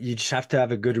 You just have to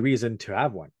have a good reason to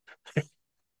have one,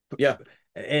 yeah,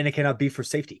 and it cannot be for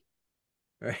safety.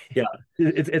 Right. yeah.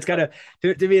 It's kind of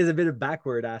to me is a bit of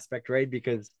backward aspect, right?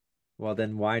 Because well,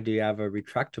 then why do you have a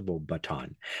retractable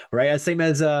baton, right? Same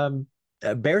as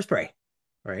bear spray,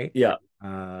 right? Yeah,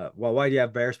 Well, why do you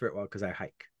have bear spray? Well, because I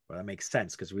hike. Well, that makes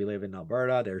sense because we live in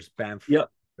Alberta. There's Banff, yeah.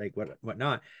 like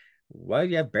whatnot. Why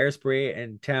do you have bear spray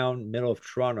in town, middle of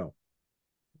Toronto?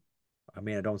 I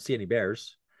mean, I don't see any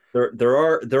bears. There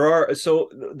are so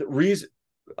the reason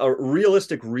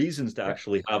realistic reasons to Yeah,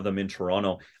 actually have them in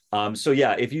Toronto. So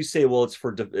yeah, if you say, well, it's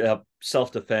for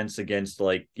self-defense against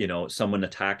like someone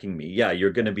attacking me, yeah,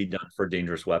 you're going to be done for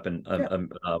dangerous weapon yeah,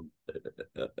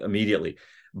 immediately.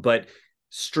 But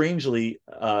strangely,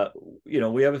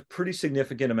 we have a pretty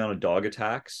significant amount of dog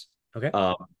attacks. okay,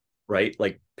 Um, right,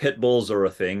 like pit bulls are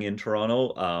a thing in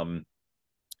Toronto.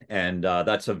 And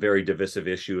that's a very divisive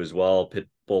issue as well. Pit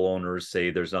bull owners say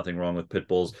there's nothing wrong with pit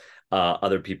bulls.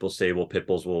 Other people say, well, pit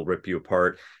bulls will rip you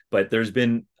apart. But there's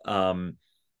been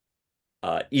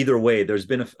either way, there's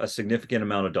been a significant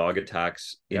amount of dog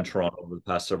attacks in yeah, Toronto over the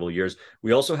past several years.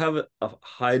 We also have a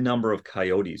high number of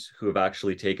coyotes who have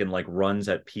actually taken like runs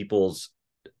at people's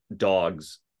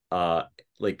dogs.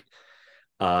 Like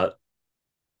uh,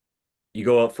 you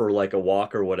go out for like a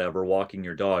walk or whatever, walking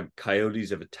your dog,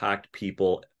 coyotes have attacked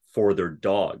people for their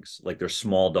dogs, like their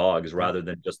small dogs, yeah, rather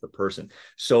than just the person.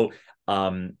 So,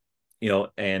 um,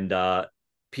 and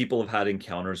people have had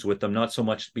encounters with them, not so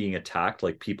much being attacked,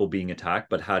 like people being attacked,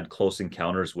 but had close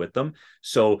encounters with them.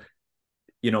 So,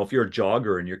 if you're a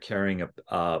jogger and you're carrying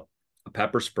a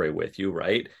pepper spray with you,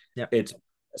 right? yeah, It's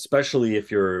especially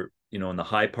if you're, in the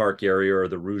High Park area or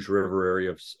the Rouge River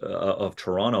area of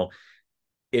Toronto,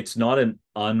 it's not an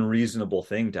unreasonable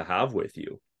thing to have with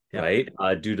you, yeah,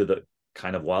 right? Due to the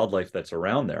kind of wildlife that's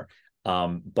around there.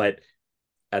 But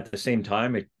at the same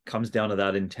time, it comes down to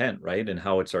that intent, right? And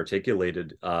how it's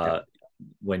articulated yeah.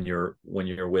 when you're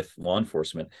with law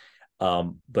enforcement.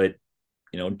 But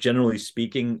generally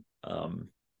speaking,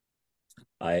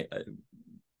 I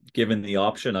given the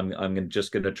option,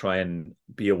 just going to try and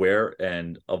be aware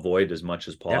and avoid as much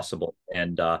as Yeah. possible.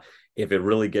 And if it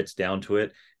really gets down to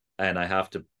it, and I have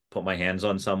to put my hands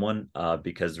on someone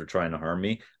because they're trying to harm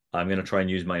me, I'm going to try and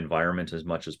use my environment as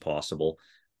much as possible,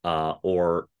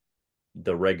 or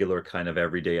the regular kind of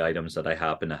everyday items that I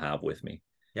happen to have with me.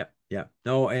 Yeah, yeah.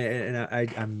 No, and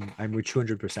I'm with you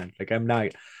 100%. Like I'm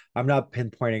not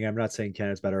pinpointing. I'm not saying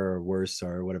Canada's better or worse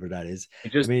or whatever that is. It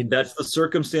I just mean, that's the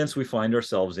circumstance we find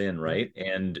ourselves in, yeah, right?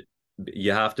 And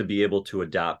you have to be able to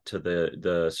adapt to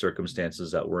the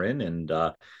circumstances that we're in. And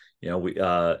we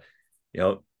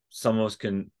some of us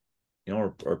can,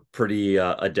 are pretty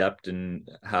adept and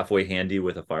halfway handy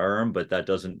with a firearm, but that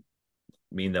doesn't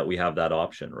mean that we have that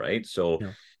option, right? So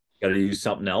yeah, got to use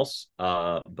something else.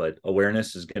 But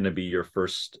awareness is going to be your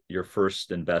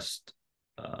first and best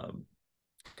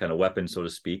kind of weapon, so to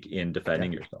speak, in yeah.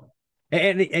 defending yourself.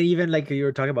 And even like you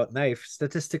were talking about knife,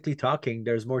 statistically talking,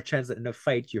 there's more chance that in a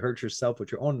fight you hurt yourself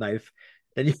with your own knife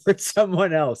than you hurt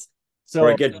someone else. Or So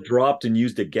it gets dropped and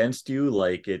used against you,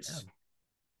 like yeah, it's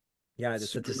yeah, the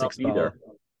super not statistics be about there.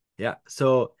 yeah.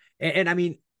 So and I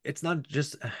mean, it's not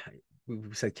just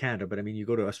we said Canada, but I mean, you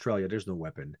go to Australia, there's no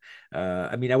weapon.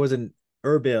 I mean, I was in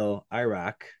Erbil,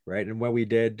 Iraq, right? And when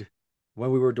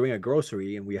we were doing a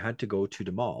grocery and we had to go to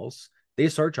the malls, they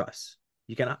search us.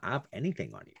 You cannot have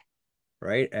anything on you,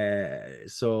 right?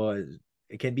 So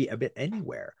it can be a bit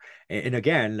anywhere. And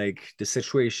again, like the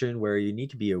situation where you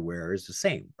need to be aware is the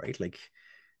same, right? Like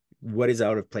what is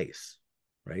out of place,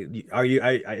 right?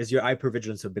 Is your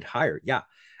hypervigilance a bit higher? Yeah.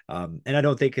 And I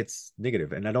don't think it's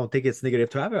negative, and I don't think it's negative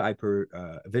to have a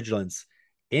hyper vigilance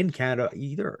in Canada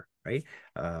either, right?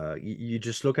 You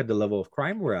just look at the level of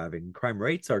crime we're having. Crime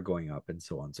rates are going up, and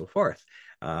so on and so forth.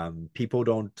 People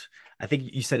don't. I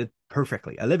think you said it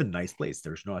perfectly. I live in a nice place.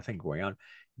 There's nothing going on.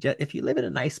 Yet, if you live in a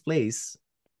nice place,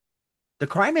 the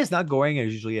crime is not going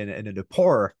as usually in a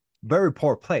poor, very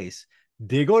poor place.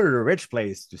 They go to the rich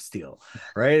place to steal,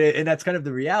 right? And that's kind of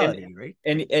the and reality, right?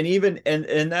 and even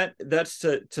and that's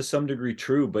to some degree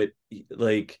true, but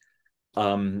like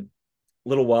um a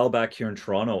little while back here in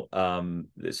Toronto,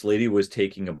 this lady was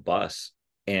taking a bus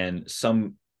and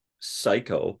some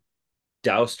psycho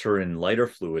doused her in lighter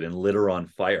fluid and lit her on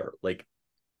fire, like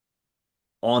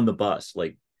on the bus.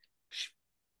 Like she,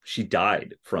 she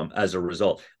died from as a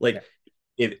result. Yeah, Like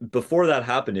if before that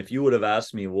happened, if you would have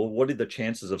asked me, well, what are the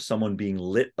chances of someone being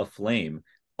lit aflame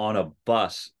on a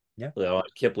bus, yeah,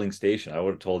 at Kipling Station? I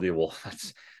would have told you, well,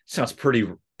 that sounds pretty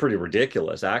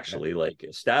ridiculous, yeah, actually. Like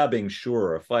stabbing,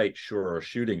 sure, a fight, sure, or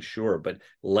shooting, sure, but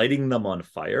lighting them on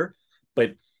fire.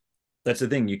 But that's the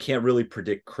thing, you can't really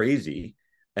predict crazy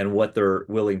and what they're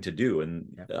willing to do. And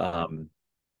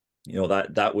yeah,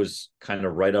 that was kind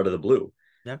of right out of the blue.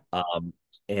 yeah,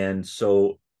 And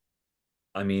so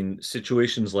I mean,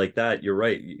 situations like that, you're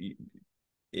right.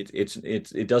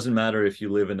 It doesn't matter if you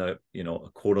live in a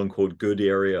quote unquote good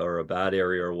area or a bad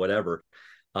area or whatever.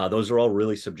 Those are all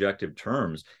really subjective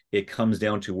terms. It comes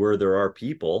down to where there are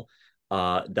people.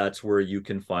 That's where you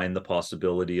can find the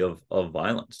possibility of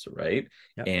violence, right?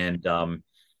 yeah. And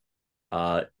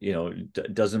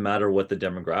doesn't matter what the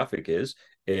demographic is.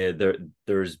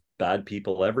 There's bad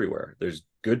people everywhere. There's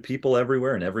good people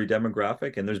everywhere in every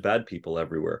demographic, and there's bad people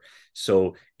everywhere.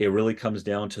 So it really comes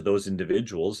down to those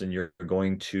individuals, and you're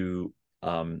going to,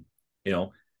 you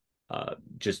know,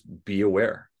 just be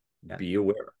aware. Yeah. Be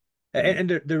aware. And,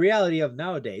 And and the reality of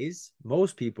nowadays,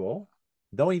 most people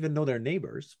don't even know their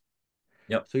neighbors.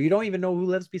 yep, So you don't even know who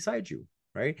lives beside you,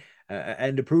 right?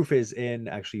 And the proof is in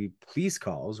actually police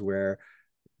calls where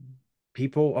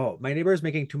people, oh, my neighbor is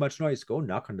making too much noise. Go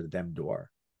knock on the damn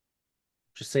door.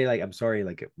 Just say like, I'm sorry,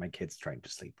 like my kid's trying to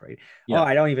sleep, right? Oh, yeah.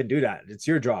 I don't even do that. It's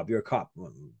your job. You're a cop.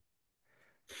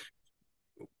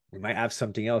 We might have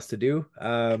something else to do.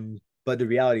 But the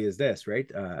reality is this, right?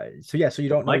 So yeah, so you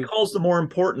don't My know. call's the more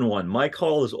important one. My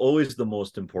call is always the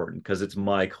most important because it's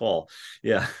my call.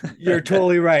 Yeah. You're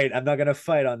totally right. I'm not gonna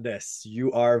fight on this.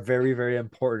 You are very, very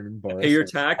important, I pay Boris. your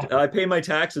tax. I pay my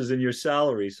taxes in your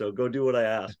salary, so go do what I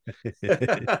ask.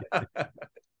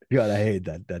 God, I hate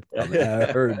that comment.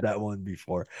 I heard that one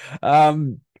before.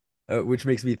 Um, which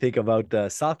makes me think about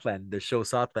Southland, the show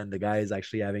Southland. The guy is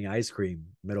actually having ice cream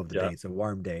middle of the day. Yeah. It's a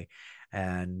warm day,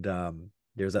 and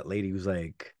there's that lady who's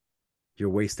like, "You're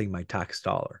wasting my tax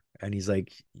dollar," and he's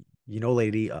like,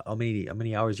 lady, how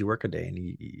many hours you work a day?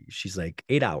 And she's like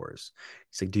 8 hours.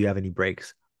 He's like, "Do you have any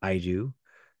breaks?" I do.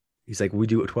 He's like, "We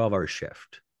do a 12-hour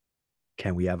shift.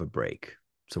 Can we have a break?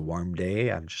 It's a warm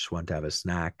day. I just want to have a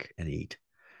snack and eat."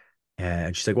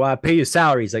 And she's like, "Well, I pay you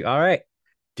salary." He's like, "All right.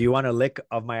 Do you want a lick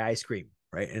of my ice cream?"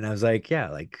 Right. And I was like, "Yeah,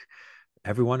 like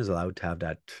everyone is allowed to have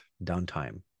that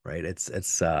downtime. right? It's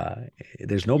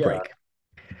there's no Yeah, break.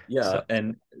 yeah, So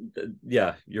and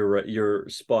yeah, you're right. You're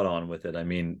spot on with it. I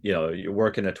mean, you're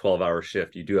working a 12-hour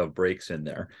shift. You do have breaks in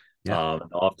there. yeah,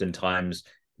 Oftentimes,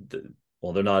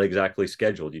 well, they're not exactly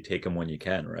scheduled. You take them when you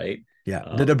can, right? yeah.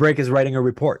 The Um, break is writing a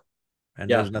report, and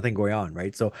yeah, there's nothing going on,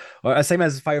 right? So same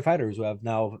as firefighters who have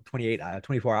now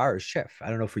 24 hours shift. I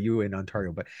don't know for you in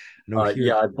Ontario, but I know yeah,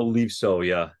 here, I believe so.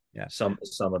 Yeah, yeah. some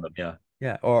of them. Yeah,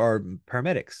 Yeah, or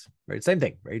paramedics, right? Same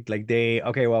thing, right? Like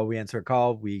okay, well, we answer a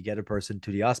call, we get a person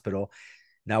to the hospital.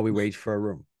 Now we wait for a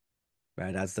room,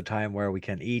 right? That's the time where we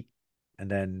can eat and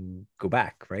then go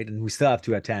back, right? And we still have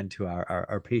to attend to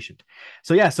our patient.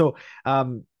 So yeah, so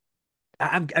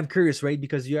I'm curious, right?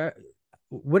 Because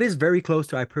what is very close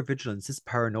to hypervigilance is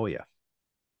paranoia.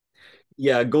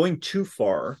 yeah. Going too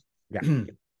far, Yeah,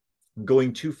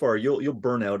 going too far, you'll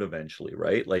burn out eventually,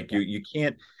 right? Like yeah, you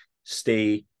can't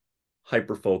stay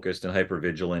hyper focused and hyper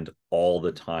vigilant all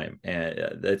the time,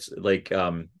 and that's like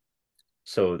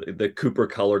so the Cooper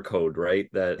color code, right?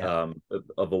 That yeah,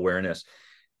 of awareness.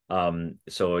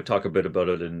 So I talk a bit about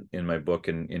it in my book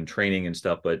and in training and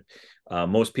stuff, but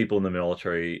most people in the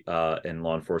military and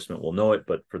law enforcement will know it,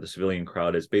 but for the civilian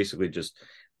crowd, it's basically just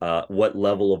what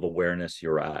level of awareness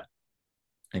you're at,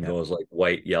 and yeah. goes like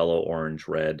white, yellow, orange,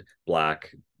 red,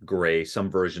 black, gray. Some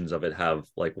versions of it have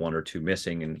like one or two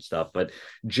missing and stuff, but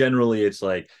generally it's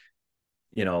like,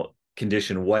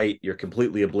 condition white, you're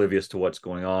completely oblivious to what's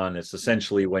going on. It's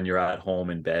essentially when you're at home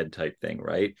in bed type thing,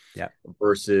 right? Yeah.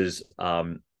 Versus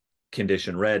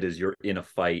condition red is you're in a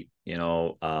fight,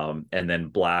 and then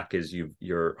black is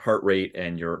your heart rate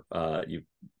and you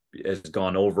has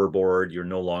gone overboard. You're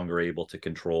no longer able to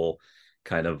control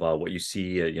kind of what you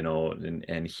see,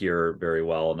 and hear very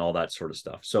well and all that sort of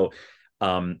stuff. So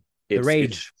um, The it's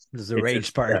rage. This is the it's rage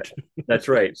yeah, part. that's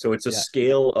right. So it's a Yeah.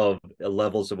 scale of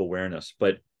levels of awareness.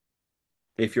 But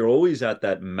if you're always at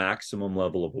that maximum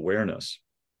level of awareness,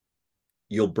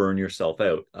 you'll burn yourself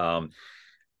out.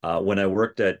 When I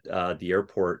worked at the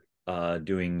airport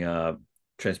doing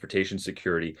transportation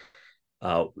security,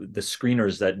 the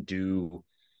screeners that do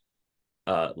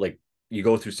like you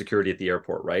go through security at the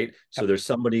airport, right? So Yep. there's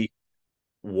somebody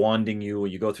wanding you,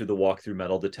 you go through the walk-through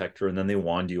metal detector, and then they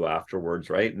wand you afterwards,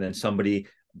 right? And then somebody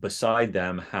beside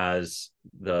them has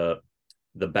the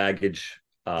baggage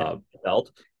Yep.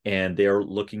 belt, and they're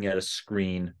looking at a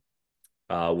screen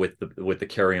with the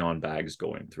carry-on bags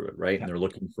going through it, right? And Yep. they're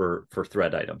looking for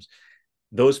threat items.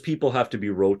 Those people have to be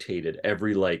rotated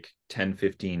every like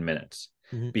 10-15 minutes,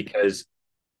 Mhm. because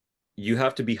you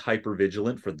have to be hyper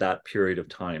vigilant for that period of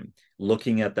time,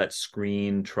 looking at that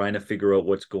screen, trying to figure out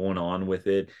what's going on with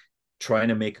it, trying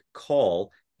to make a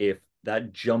call if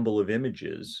that jumble of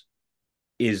images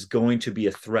is going to be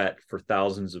a threat for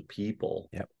thousands of people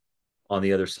Yep. on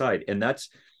the other side. And that's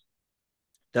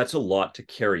a lot to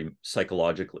carry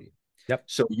psychologically. Yep.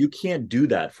 So you can't do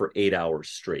that for 8 hours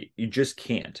straight. You just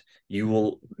can't. You Mhm.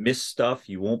 will miss stuff.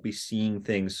 You won't be seeing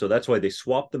things. So that's why they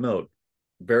swap them out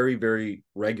very, very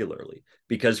regularly.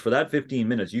 Because for that 15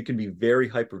 minutes, you can be very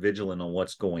hyper vigilant on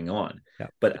what's going on.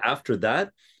 Yep. But after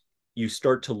that, you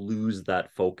start to lose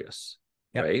that focus,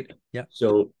 Yep. right? Yep.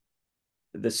 So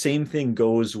the same thing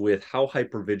goes with how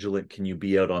hyper vigilant can you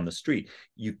be out on the street?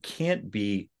 You can't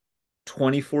be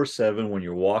 24/7 when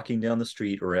you're walking down the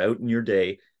street or out in your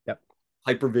day, Yep.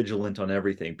 hyper vigilant on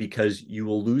everything, because you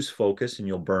will lose focus and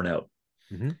you'll burn out.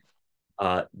 Hmm.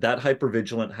 That hyper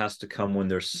vigilant has to come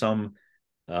when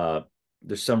uh,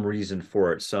 there's some reason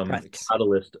for it, some Threats.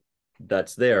 catalyst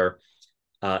that's there,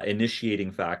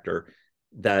 initiating factor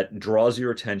that draws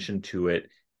your attention to it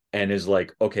and is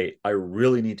like, okay, I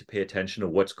really need to pay attention to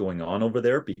what's going on over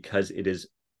there because it is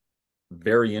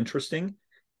very interesting,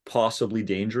 possibly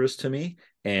dangerous to me,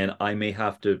 and I may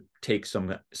have to take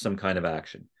some kind of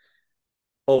action.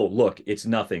 Oh, look, it's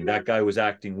nothing. That guy was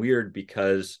acting weird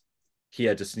because he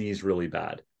had to sneeze really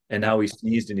bad. And Yep. now he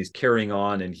sneezed and he's carrying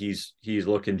on and he's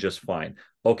looking just fine.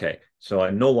 Okay, so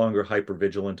I'm no longer hyper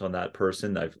vigilant on that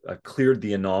person. I've cleared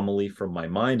the anomaly from my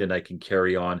mind and I can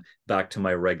carry on back to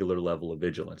my regular level of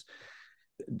vigilance.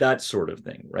 That sort of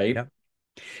thing, right? Yep.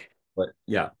 But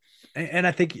yeah, And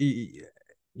I think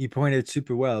you pointed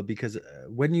super well because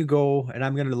when you go, and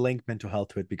I'm going to link mental health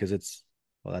to it because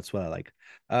well, that's what I like.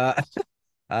 Uh,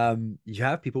 you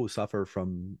have people who suffer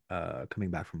from coming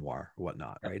back from war or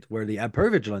whatnot, right? Where the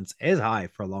hypervigilance is high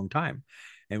for a long time.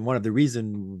 And one of the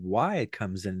reason why it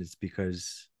comes in is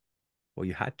because, well,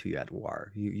 you had to at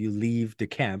war. You leave the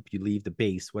camp, you leave the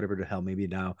base, whatever the hell, maybe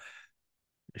now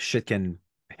shit can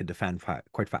hit the fan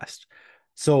quite fast.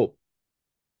 So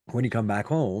when you come back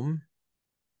home,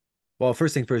 Well,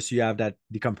 first thing first, you have that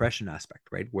decompression aspect,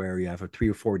 right? Where you have a 3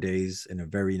 or 4 days in a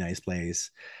very nice place,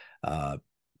 uh,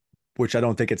 which I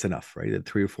don't think it's enough, right? At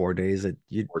 3 or 4 days, Four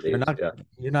you're days. not Yeah.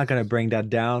 you're not going to bring that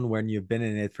down when you've been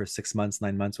in it for 6 months,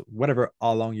 9 months, whatever,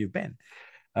 how long you've been,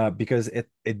 because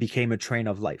it became a train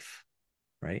of life,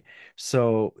 right?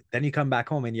 So then you come back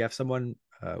home and you have someone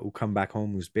who come back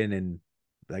home who's been in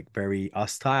like very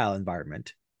hostile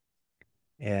environment,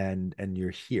 and you're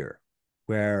here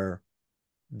where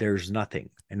there's nothing.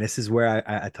 And this is where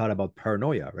I thought about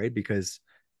paranoia, right? Because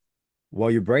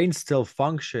while your brain still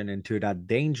function into that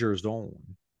danger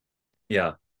zone,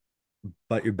 Yeah.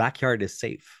 but your backyard is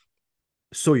safe.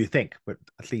 So you think, but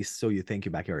at least so you think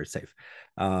your backyard is safe.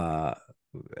 Uh,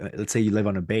 let's say you live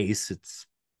on a base, it's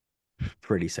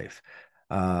pretty safe.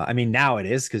 I mean, now it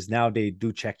is because now they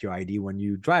do check your ID when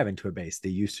you drive into a base. They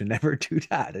used to never do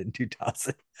that in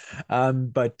 2000.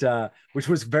 But which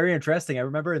was very interesting. I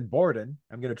remember in Borden,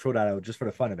 I'm going to throw that out just for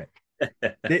the fun of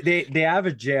it. They have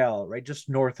a jail right just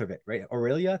north of it, right?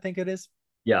 Aurelia, I think it is.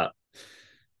 Yeah.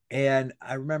 And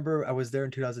I remember I was there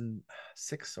in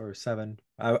 2006 or seven.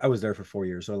 I was there for 4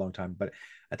 years, so a long time. But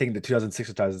I think in the 2006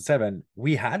 or 2007,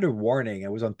 we had a warning. I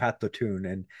was on Pat Platoon,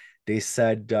 and they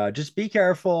said, just be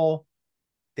careful.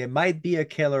 There might be a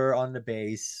killer on the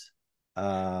base.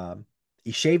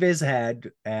 He shaved his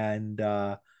head, and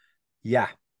yeah.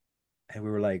 And we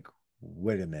were like,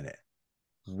 wait a minute.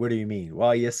 What do you mean?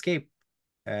 Well, he escaped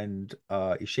and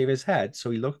he shaved his head, so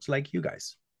he looked like you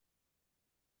guys.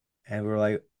 And we were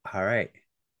like, all right,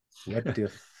 what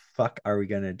the fuck are we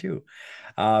gonna do?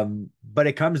 But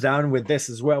it comes down with this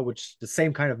as well, which the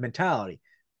same kind of mentality.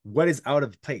 What is out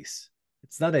of place?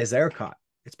 It's not his haircut.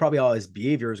 It's probably all his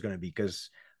behavior is going to be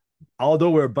because although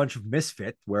we're a bunch of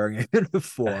misfit wearing a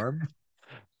uniform,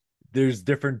 there's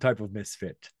different type of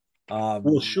misfit. Well,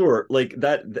 Um, sure. Like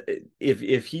that,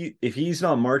 if he's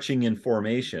not marching in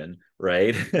formation,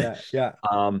 right? yeah, yeah.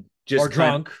 Or Just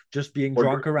kind of drunk, just being or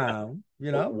drunk around,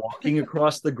 you know? walking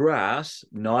across the grass,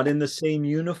 not in the same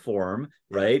uniform,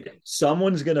 Yeah, right?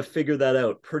 Someone's going to figure that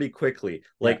out pretty quickly.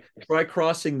 yeah, Like try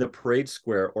crossing the parade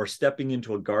square or stepping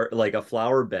into like a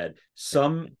flower bed.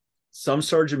 yeah. Some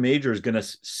sergeant major is going to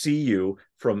see you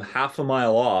from half a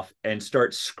mile off and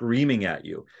start screaming at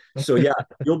you. So yeah,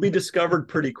 you'll be discovered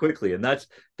pretty quickly, and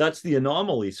that's the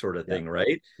anomaly sort of Yeah, thing,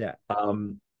 right? yeah.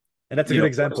 Um, And that's a you good know,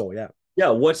 example. Yeah, yeah,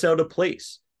 what's out of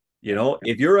place? You yeah, know,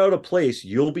 if you're out of place,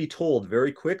 you'll be told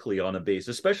very quickly on a base,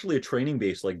 especially a training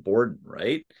base like Borden,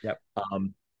 right? yeah.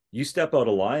 Um, you step out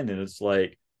of line and it's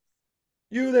like,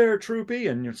 you there, troopy,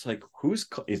 and it's like,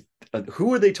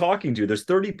 who are they talking to? There's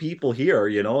 30 people here,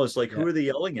 you know. It's like, Yeah. who are they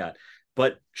yelling at?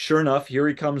 But sure enough, here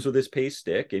he comes with his pace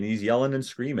stick, and he's yelling and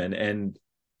screaming, and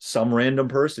some random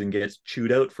person gets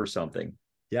chewed out for something.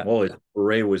 Yeah, Well, his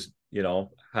beret was,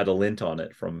 had a lint on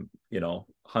it from,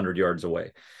 100 yards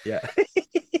away. yeah.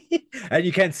 And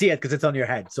you can't see it because it's on your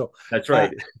head. So, That's uh,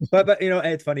 right. but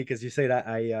it's funny because you say that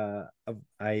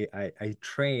I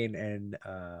train in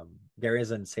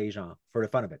Garrison Saint Jean for the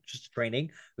fun of it, just training.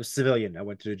 I was civilian. I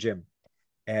went to the gym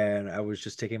and I was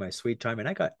just taking my sweet time, and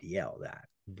I got yelled at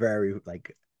very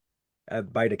like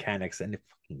by the mechanics, and they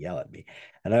fucking yell at me,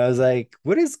 and I was like,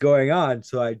 "What is going on?"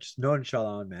 So I just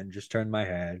nonchalant, man, just turned my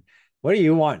head. What do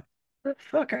you want? The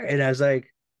fucker? And I was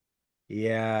like,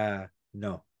 "Yeah,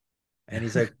 no." And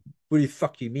he's like, "What do you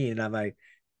fuck you mean?" And I'm like,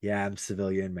 "Yeah, I'm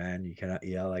civilian, man. You cannot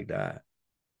yell like that."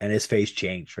 And his face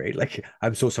changed, right? Like,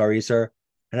 "I'm so sorry, sir."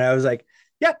 And I was like,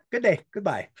 "Yeah, good day,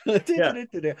 goodbye." Yeah.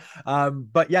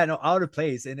 But yeah, no, out of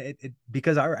place, and it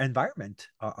because our environment,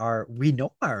 we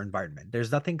know our environment.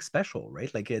 There's nothing special,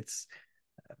 right? Like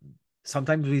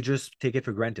sometimes we just take it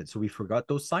for granted, so we forgot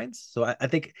those signs. So I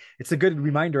think it's a good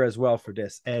reminder as well for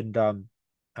this. And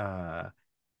uh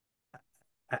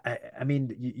I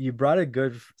mean, you brought a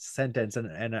good sentence,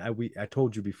 and I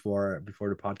told you before the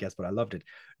podcast, but I loved it.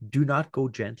 Do not go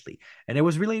gently, and it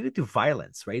was related to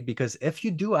violence, right? Because if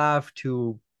you do have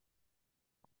to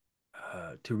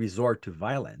resort to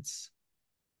violence,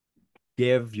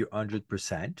 give your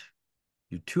 100%,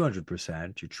 your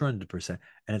 200%, your 200%,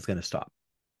 and it's gonna stop.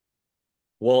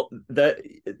 Well, that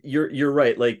you're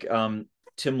right. Like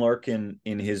Tim Larkin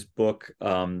in his book,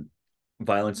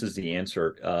 Violence is the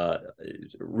Answer,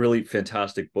 really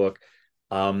fantastic book.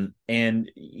 And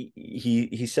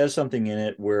he says something in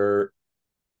it where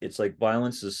it's like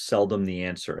violence is seldom the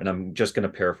answer. And I'm just going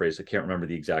to paraphrase. I can't remember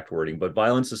the exact wording, but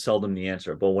violence is seldom the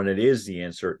answer. But when it is the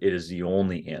answer, it is the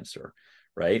only answer,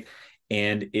 right?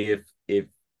 And if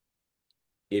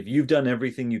you've done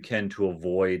everything you can to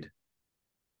avoid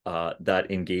that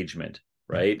engagement,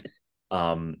 right?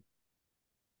 Um,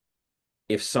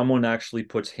 if someone actually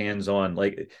puts hands on,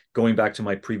 like going back to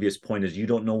my previous point, is you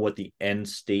don't know what the end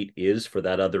state is for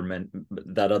that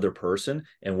other person,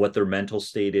 and what their mental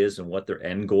state is and what their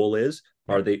end goal is.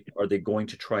 Yeah. Are they going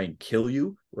to try and kill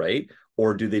you, right?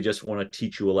 Or do they just want to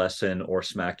teach you a lesson or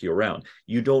smack you around?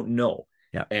 You don't know.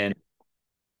 Yeah. And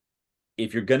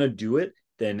if you're going to do it,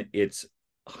 then it's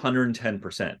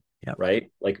 110%, Yeah. right?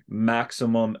 Like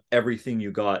maximum everything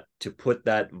you got to put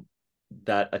that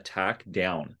attack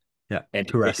down Yeah. and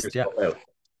To to get rest. Yeah. yourself out.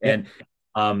 Yeah. And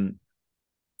um,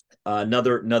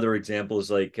 another example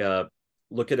is like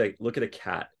look at a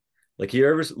cat. Like you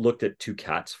ever looked at two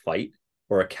cats fight,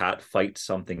 or a cat fight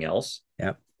something else?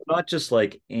 Yeah. Not just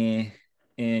like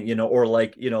or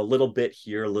like a little bit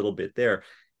here, a little bit there.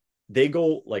 They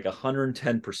go like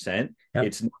 110%. Yeah.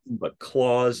 It's nothing but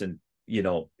claws and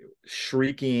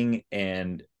shrieking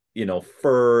and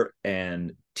fur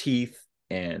and teeth,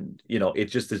 and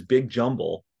it's just this big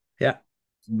jumble. Yeah.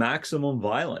 Maximum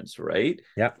violence, right?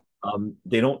 Yeah.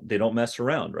 They don't mess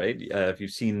around, right? If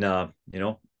you've seen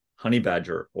honey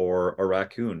badger or a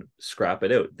raccoon scrap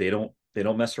it out, they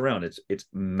don't mess around. It's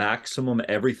maximum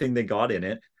everything they got in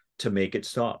it to make it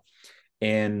stop.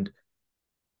 And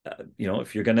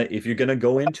if you're gonna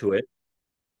go into it,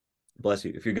 bless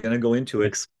you, if you're gonna go into it,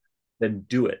 Thanks. then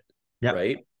do it. Yeah.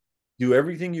 Right? Do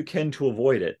everything you can to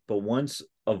avoid it, but once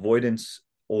avoidance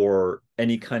or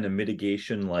any kind of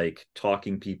mitigation, like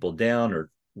talking people down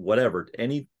or whatever,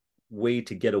 any way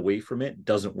to get away from it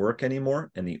doesn't work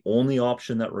anymore, and the only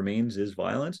option that remains is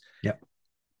violence. Yeah.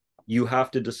 You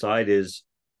have to decide,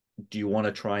 do you want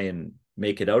to try and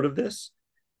make it out of this?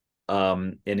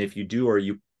 And if you do, are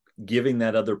you giving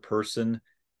that other person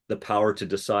the power to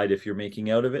decide if you're making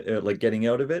out of it, like getting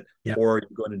out of it, Yeah. or are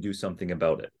you going to do something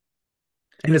about it?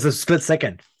 And it's a split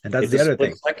second. And that's It's the a other split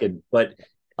thing. second, but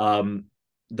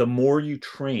the more you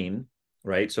train,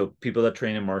 right? So people that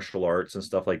train in martial arts and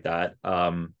stuff like that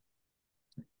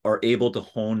are able to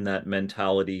hone that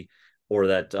mentality or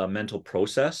that mental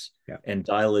process, Yeah. and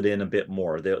dial it in a bit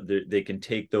more. They can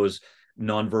take those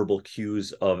nonverbal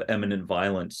cues of imminent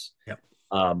violence. Yeah.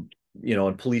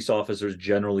 And police officers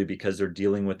generally, because they're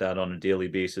dealing with that on a daily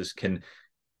basis, can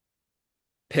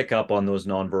pick up on those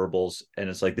nonverbals, and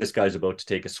it's like, this guy's about to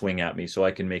take a swing at me, so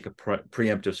I can make a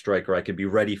preemptive strike, or I can be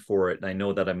ready for it, and I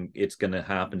know that it's going to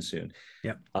happen soon.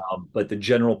 Yeah. But the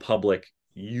general public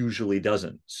usually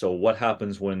doesn't. So what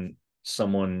happens when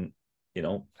someone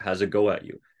has a go at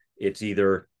you? It's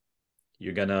either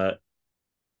you're going to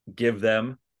give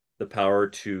them the power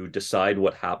to decide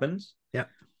what happens, Yeah.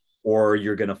 or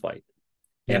you're going to fight.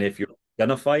 Yeah. And if you're going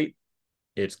to fight,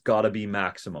 it's got to be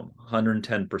maximum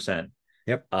 110%.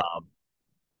 Yep.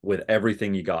 With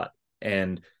everything you got.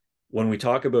 And when we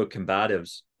talk about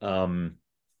combatives, I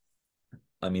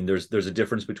mean, there's a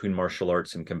difference between martial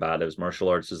arts and combatives. Martial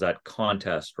arts is that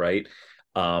contest, right?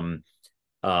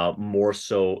 More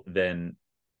so than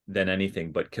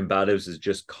anything, but combatives is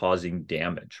just causing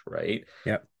damage, right?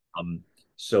 Yep.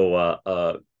 So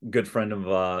a good friend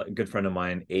of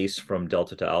mine, Ace from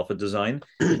Delta to Alpha Design,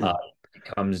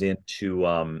 comes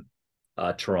into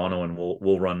Toronto, and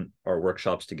we'll run our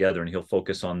workshops together, and he'll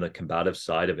focus on the combative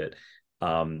side of it,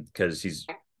 because he's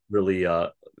really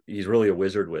a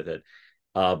wizard with it.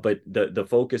 But the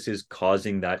focus is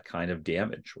causing that kind of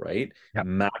damage, right? Yep.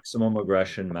 Maximum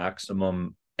aggression,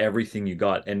 maximum everything you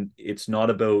got. And it's not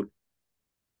about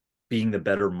being the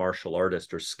better martial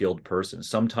artist or skilled person.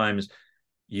 Sometimes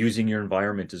using your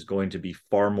environment is going to be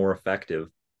far more effective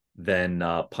than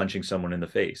punching someone in the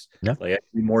face. Yeah. Like, I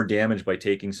can do more damage by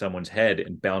taking someone's head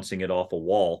and bouncing it off a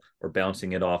wall, or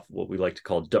bouncing it off what we like to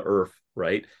call the earth,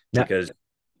 right? Yeah. Because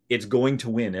it's going to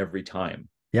win every time.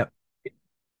 Yep.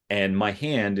 And my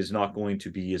hand is not going to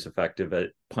be as effective at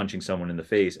punching someone in the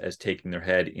face as taking their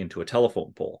head into a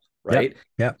telephone pole, right?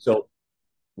 Yeah. So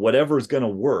whatever is going to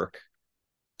work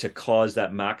to cause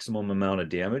that maximum amount of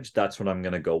damage, that's what I'm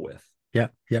going to go with. Yeah.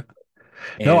 Yeah.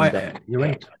 And, No, you're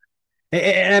right.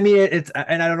 And I mean,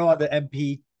 and I don't know what the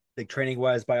MP like training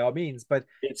was by all means, but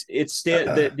it's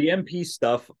the MP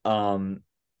stuff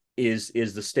is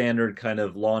the standard kind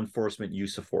of law enforcement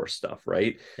use of force stuff,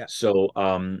 right? Yeah. So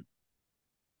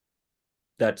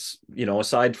that's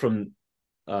aside from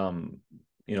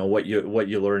what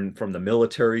you learn from the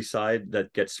military side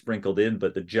that gets sprinkled in,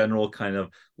 but the general kind of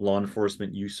law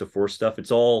enforcement use of force stuff, it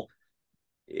all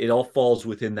falls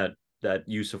within that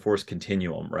use of force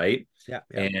continuum, right? Yeah.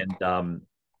 And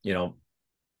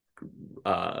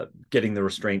getting the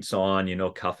restraints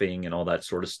on, cuffing and all that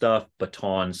sort of stuff,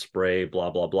 baton, spray, blah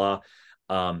blah blah.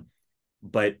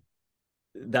 But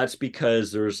that's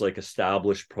because there's like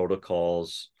established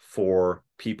protocols for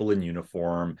people in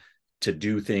uniform to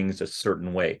do things a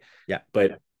certain way. Yeah.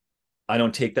 But I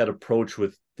don't take that approach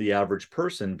with the average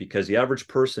person, because the average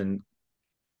person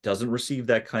doesn't receive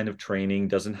that kind of training,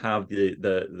 doesn't have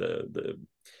the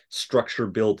structure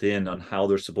built in on how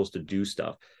they're supposed to do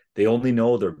stuff. They only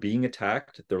know they're being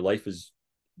attacked. Their life is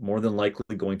more than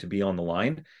likely going to be on the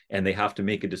line, and they have to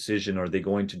make a decision. Are they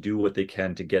going to do what they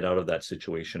can to get out of that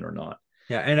situation or not?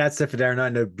 Yeah, and that's if they're not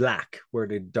in the black where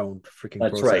they don't freaking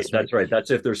That's right. process, right? That's right.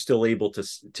 That's if they're still able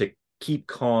to keep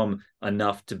calm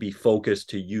enough to be focused,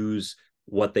 to use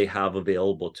what they have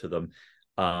available to them,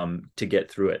 to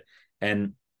get through it.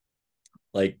 And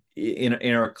like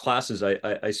in our classes,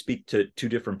 I speak to two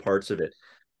different parts of it,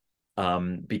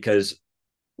 because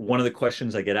one of the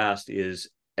questions I get asked is,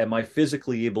 am I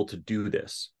physically able to do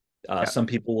this? Yeah. Some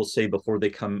people will say before they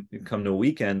come to a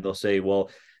weekend, they'll say, well,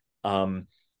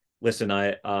 listen,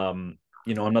 I'm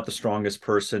not the strongest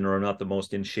person, or I'm not the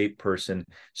most in shape person,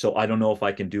 so I don't know if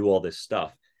I can do all this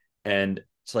stuff. And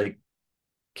it's like,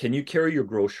 can you carry your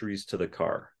groceries to the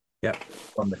car? Yeah.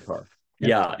 From the car? Yeah.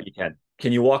 Yeah, you can.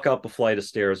 Can you walk up a flight of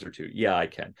stairs or two? Yeah, I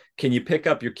can. Can you pick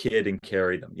up your kid and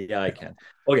carry them? Yeah, I can.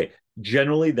 Okay.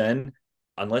 Generally, then,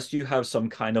 unless you have some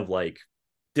kind of like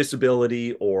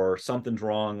disability or something's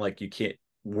wrong, like you can't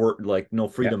work, like no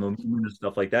freedom of movement and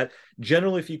stuff like that,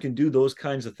 generally, if you can do those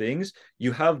kinds of things,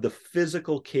 you have the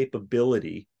physical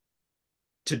capability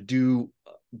to do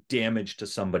damage to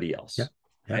somebody else. Yeah.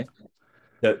 Yeah. Right?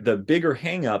 The bigger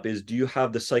hang up is, do you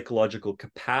have the psychological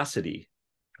capacity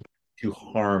to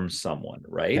harm someone,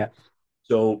 right? Yeah.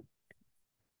 So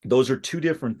those are two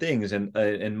different things,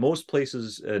 and most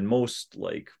places and most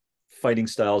like fighting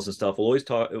styles and stuff will always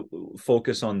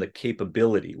focus on the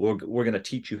capability. We're going to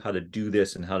teach you how to do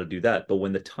this and how to do that, but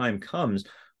when the time comes,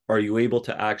 are you able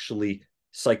to actually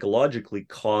psychologically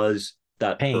cause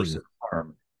that Pain. person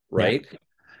harm, right? Yeah.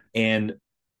 And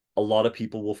a lot of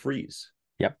people will freeze.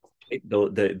 Yep.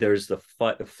 There's the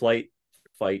flight,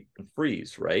 fight, and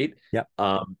freeze, right? Yep.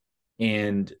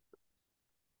 And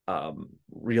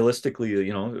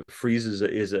realistically, freeze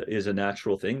is a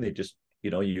natural thing. They just,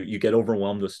 you get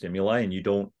overwhelmed with stimuli, and you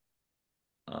don't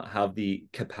have the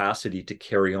capacity to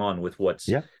carry on with what's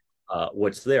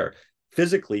there.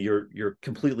 Physically, you're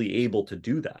completely able to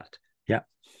do that. Yeah.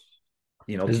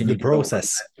 This is the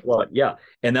process. Well, yeah.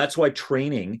 And that's why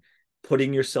training,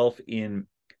 putting yourself in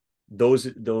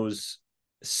those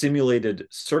simulated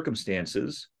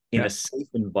circumstances in a safe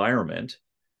environment,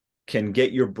 can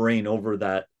get your brain over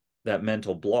that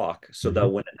mental block, so that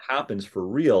when it happens for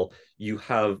real, you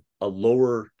have a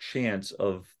lower chance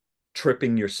of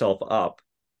tripping yourself up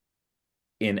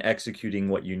in executing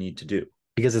what you need to do.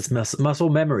 Because it's muscle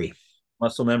memory.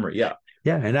 Muscle memory, yeah.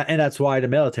 Yeah, and that's why the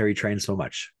military trains so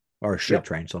much, or should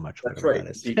train so much. That's right.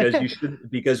 That is.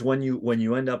 because when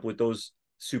you end up with those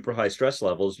super high stress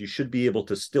levels, you should be able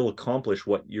to still accomplish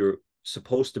what you're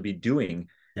supposed to be doing.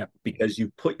 Because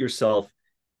you put yourself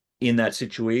in that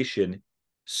situation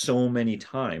so many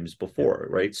times before,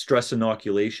 right? Stress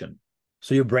inoculation.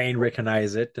 So your brain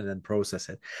recognize it and then process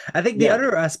it. I think the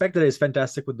other aspect that is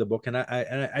fantastic with the book, and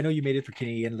I know you made it for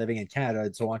Canadian living in Canada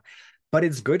and so on, but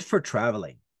it's good for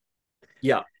traveling.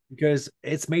 Yeah. Because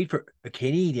it's made for a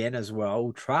Canadian as well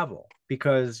who travel,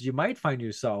 because you might find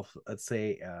yourself, let's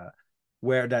say,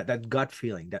 where that gut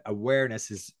feeling, that awareness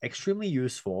is extremely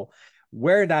useful,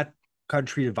 where that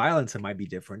country violence, it might be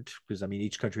different, because I mean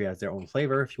each country has their own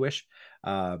flavor, if you wish.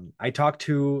 I talked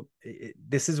to,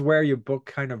 this is where your book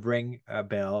kind of rang a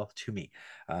bell to me.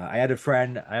 I have a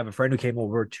friend who came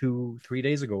over 2-3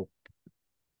 days ago,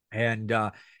 and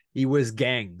he was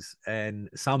gangs in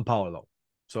Sao Paulo.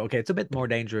 So okay, it's a bit more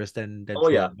dangerous than Toronto,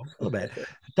 a little bit.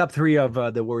 Top 3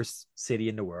 of the worst city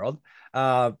in the world,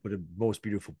 with the most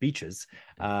beautiful beaches.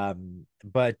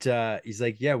 But he's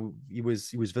like, yeah, he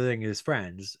was visiting his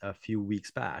friends a few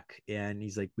weeks back, and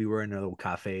he's like, we were in a little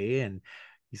cafe, and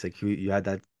he's like, you had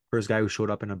that first guy who showed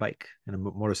up in a bike and a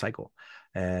motorcycle,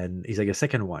 and he's like, a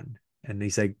second one, and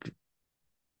he's like,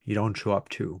 you don't show up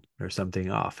too. There's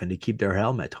something off, and they keep their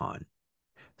helmet on.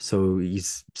 So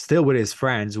he's still with his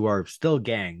friends who are still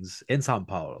gangs in Sao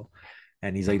Paulo.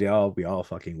 And he's like, we all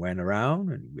fucking went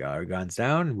around and we got our guns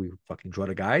down and we fucking draw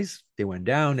the guys. They went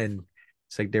down and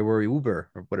it's like they were Uber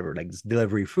or whatever, like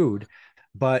delivery food.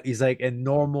 But he's like, in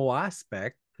normal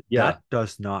aspect, that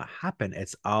does not happen.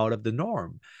 It's out of the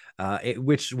norm.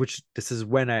 Which this is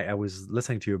when I was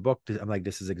listening to your book. I'm like,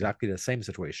 this is exactly the same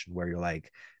situation where you're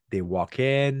like, they walk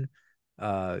in,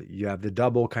 you have the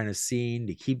double kind of scene.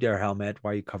 They keep their helmet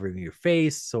while you're covering your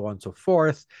face, so on and so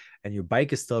forth. And your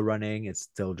bike is still running. It's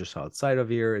still just outside of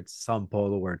here. It's Sao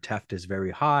Paulo, where theft is very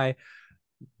high.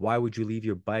 Why would you leave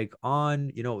your bike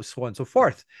on? So on and so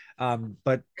forth.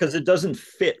 But Because it doesn't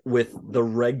fit with the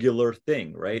regular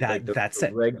thing, right? Like that's the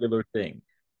it. regular thing.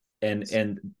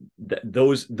 And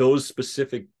those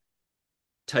specific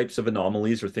types of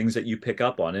anomalies or things that you pick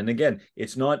up on. And again,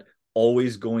 it's not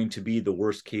always going to be the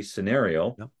worst case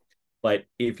scenario, No. but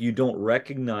if you don't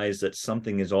recognize that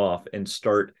something is off and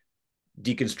start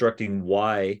deconstructing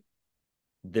why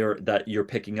that you're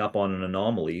picking up on an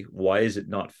anomaly, why is it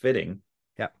not fitting?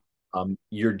 Yeah.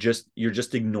 You're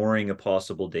just ignoring a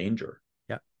possible danger.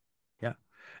 Yeah. Yeah.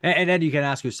 And then you can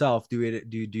ask yourself, do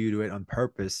you do it on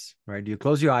purpose? Right? Do you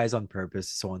close your eyes on purpose,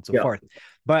 so on and so Yeah. forth?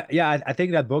 But yeah, I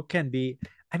think that book can be,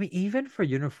 I mean, even for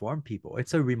uniform people,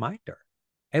 it's a reminder.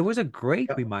 It was a great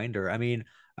Yeah. reminder. I mean,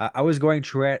 I was going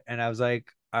through it and I was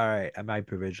like, all right, am I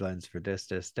hypervigilance for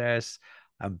this?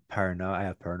 I'm paranoid. I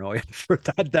have paranoia for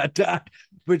that,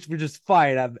 which is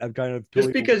fine. I'm kind of Just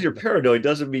totally because you're paranoid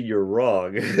doesn't mean you're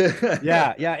wrong.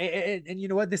 yeah, yeah. And you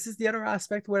know what? This is the other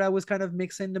aspect where I was kind of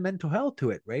mixing the mental health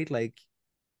to it, right? Like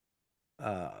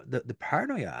the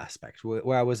paranoia aspect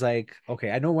where I was like, okay,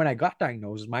 I know when I got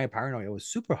diagnosed, my paranoia was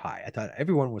super high. I thought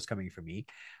everyone was coming for me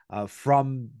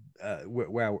from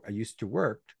where I used to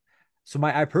work. So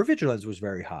my hypervigilance was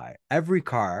very high. Every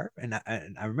car, and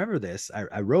I remember this,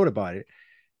 I wrote about it.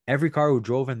 Every car who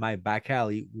drove in my back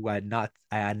alley who I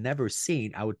had never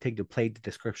seen, I would take the plate, the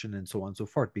description, and so on and so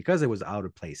forth because it was out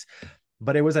of place.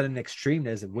 But it was at an extreme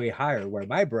that's way higher where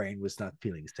my brain was not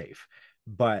feeling safe.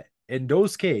 But in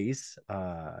those cases,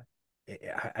 I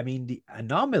mean, the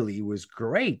anomaly was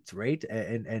great, right?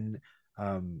 And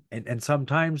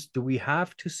sometimes do we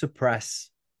have to suppress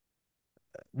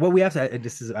what we have to?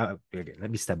 This is okay,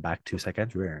 let me step back 2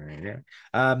 seconds.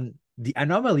 The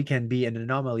anomaly can be an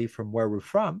anomaly from where we're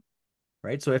from,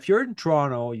 right? So if you're in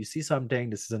Toronto, you see something,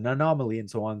 this is an anomaly, and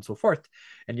so on and so forth,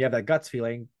 and you have that guts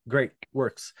feeling, great,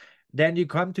 works. Then you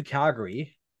come to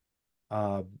Calgary,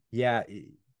 yeah, it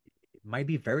might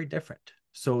be very different.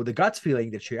 So the guts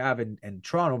feeling that you have in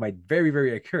Toronto might very,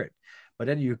 very accurate, but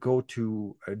then you go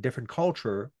to a different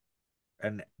culture,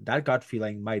 and that gut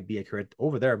feeling might be accurate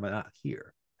over there, but not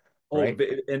here, Oh, right?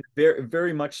 and very,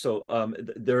 very much so.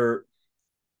 There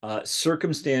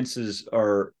circumstances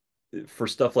are for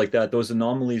stuff like that. Those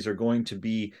anomalies are going to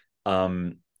be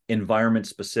environment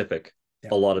specific Yeah,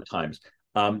 a lot of times.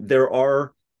 There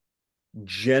are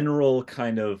general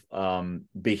kind of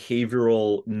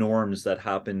behavioral norms that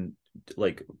happen,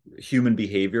 like human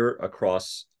behavior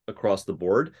across the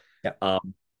board. yeah,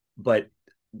 But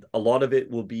a lot of it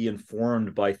will be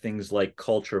informed by things like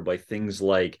culture, by things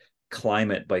like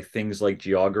climate, by things like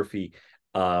geography,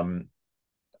 um,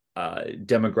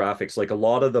 demographics. Like a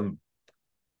lot of them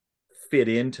fit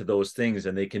into those things,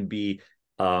 and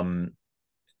um,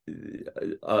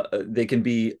 they can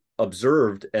be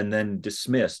observed and then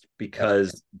dismissed yeah,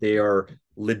 because they are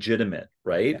legitimate,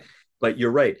 right? yeah, But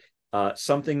you're right.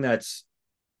 Something that's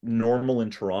normal in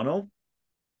Toronto,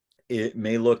 it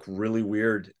may look really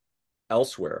weird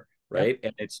elsewhere, yeah, right?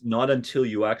 And it's not until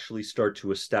you actually start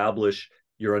to establish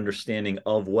your understanding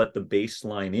of what the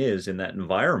baseline is in that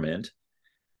environment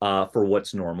for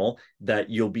what's normal that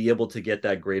you'll be able to get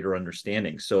that greater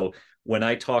understanding. So when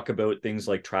I talk about things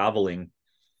like traveling,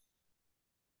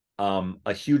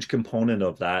 a huge component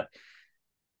of that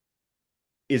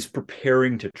is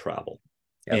preparing to travel.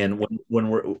 yeah, And when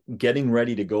we're getting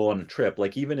ready to go on a trip,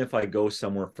 like even if I go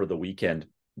somewhere for the weekend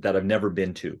that I've never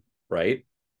been to, right?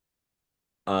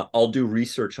 I'll do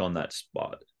research on that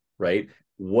spot, right?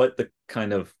 What the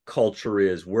kind of culture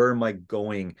is, where am I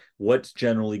going, what's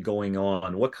generally going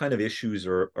on, what kind of issues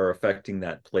are affecting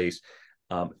that place,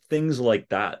 things like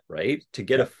that, right? To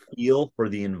get yeah, a feel for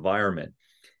the environment.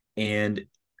 And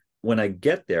when I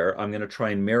get there, I'm going to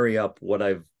try and marry up what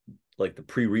I've like the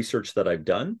pre-research that I've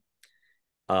done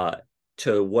uh,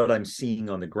 to what I'm seeing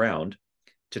on the ground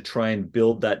to try and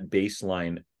build that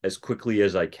baseline as quickly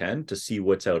as I can to see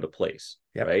what's out of place,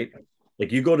 yeah, right?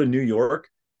 Like you go to New York,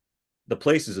 the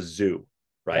place is a zoo,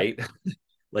 yeah, right?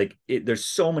 There's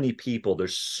so many people,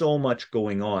 there's so much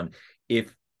going on.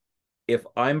 If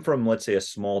I'm from, let's say, a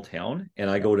small town and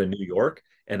I yeah, go to New York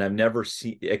and I've never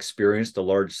experienced a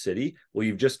large city, well,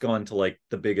 you've just gone to like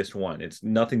the biggest one. It's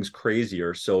nothing's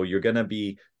crazier, so you're gonna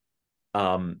be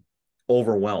um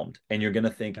overwhelmed, and you're gonna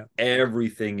think yeah.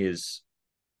 everything is,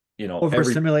 everything.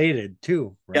 Overstimulated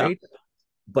too, Yeah, right? The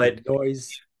but noise,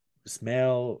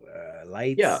 smell, yeah,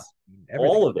 lights, everything.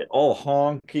 all of it, all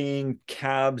honking,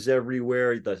 cabs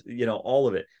everywhere, all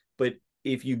of it. But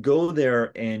if you go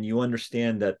there and you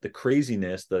understand that the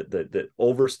craziness, the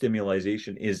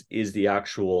overstimulation is the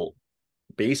actual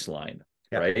baseline,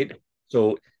 Yeah, right?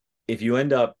 So if you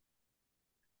end up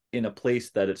in a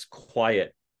place that it's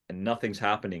quiet and nothing's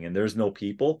happening and there's no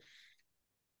people,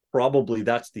 probably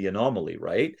that's the anomaly,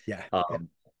 right? Yeah. Yeah.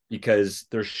 Because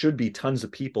there should be tons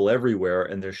of people everywhere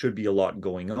and there should be a lot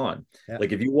going on. Yeah.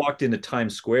 Like if you walked into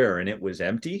Times Square and it was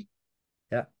empty,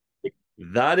 Yeah.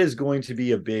 that is going to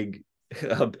be a big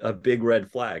a big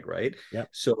red flag, right? Yeah.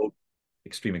 So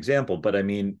extreme example, but I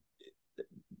mean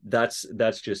that's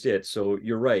just it. So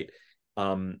you're right.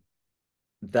 Um,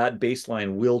 that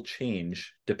baseline will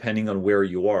change depending on where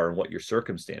you are and what your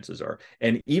circumstances are.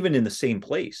 And even in the same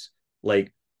place,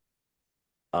 like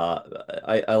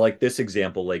I like this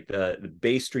example, like the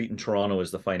Bay Street in Toronto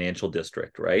is the financial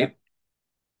district, Yeah. right?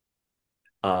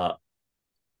 Uh,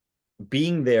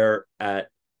 being there at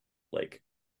like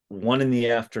 1 in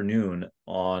the afternoon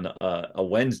on a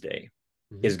Wednesday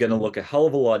Mhm. is going to look a hell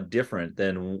of a lot different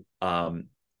than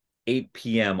 8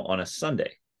 p.m. on a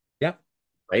Sunday, Yeah.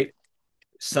 right?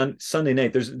 Sunday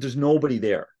night, there's nobody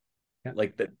there. Yeah.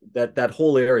 Like that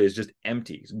whole area is just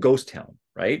empty, it's ghost town,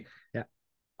 right?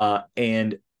 Yeah.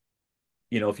 And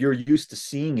if you're used to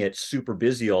seeing it super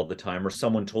busy all the time, or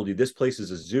someone told you this place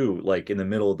is a zoo, like in the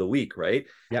middle of the week, right?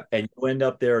 Yeah. And you end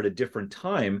up there at a different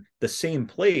time, the same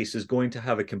place is going to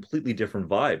have a completely different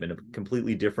vibe and a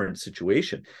completely different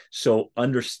situation. So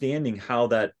understanding how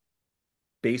that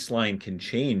baseline can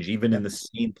change, even Yeah. in the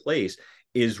same place,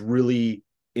 is really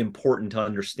important to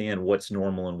understand what's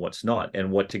normal and what's not,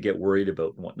 and what to get worried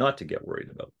about and what not to get worried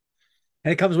about.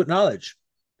 And it comes with knowledge,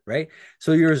 right?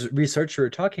 So your research you're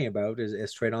talking about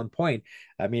is straight on point.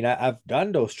 I mean, have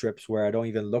done those trips where I don't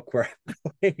even look where I'm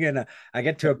going, and I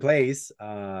get to a place.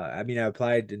 I mean, I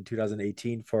applied in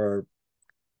 2018 for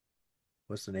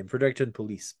what's the name? Fredericton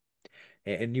Police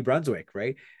in New Brunswick,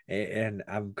 right? And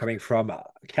I'm coming from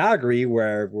Calgary,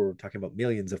 where we're talking about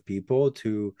millions of people,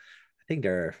 to I think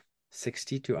there are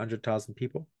 60 to 100,000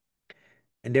 people,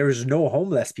 and there is no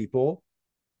homeless people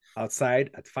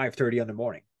outside at 5:30 in the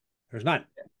morning. There's none.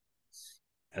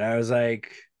 And I was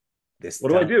like, this What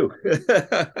do I town, do?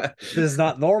 this is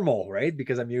not normal, right?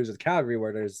 Because I'm used to Calgary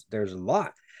where there's a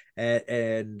lot,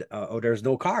 and there's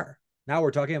no car. Now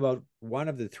we're talking about one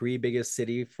of the three biggest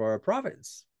city for a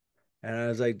province. And I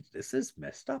was like, this is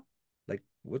messed up. Like,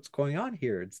 what's going on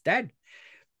here? It's dead.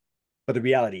 But the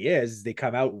reality is they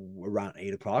come out around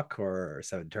 8 o'clock or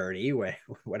 7:30,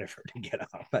 whenever to get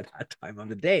off at that time of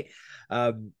the day.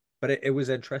 But it was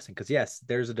interesting because yes,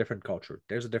 there's a different culture,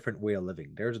 there's a different way of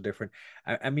living, there's a different.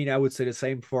 I mean, I would say the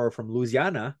same for from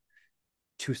Louisiana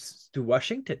to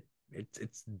Washington.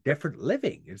 It's different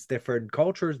living, it's different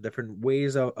cultures, different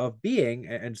ways of being,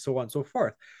 and so on and so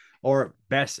forth. Or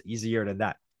best easier than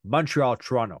that, Montreal,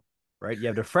 Toronto, right? You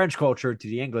have the French culture to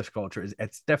the English culture,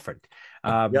 it's different.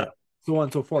 Yeah. So on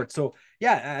and so forth. So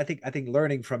yeah, I think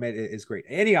learning from it is great.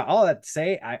 Anyhow, all that to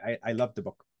say, I love the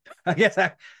book. I guess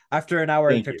after an hour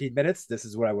and Thank you. 15 minutes, this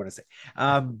is what I want to say.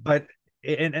 But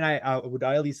and I would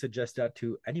highly suggest that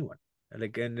to anyone.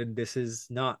 Like, and this is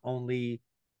not only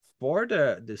for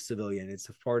the civilian, it's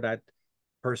for that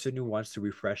person who wants to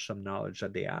refresh some knowledge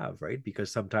that they have, right?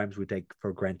 Because sometimes we take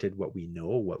for granted what we know,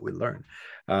 what we learn.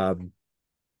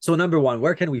 So number one,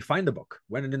 where can we find the book?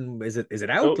 When is it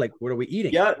out? So Like, what are we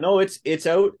eating? yeah, no, it's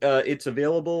out. It's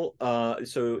available.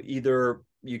 So either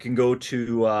you can go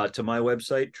to my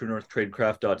website,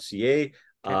 truenorthtradecraft.ca.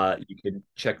 Okay. You can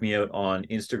check me out on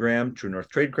Instagram, True North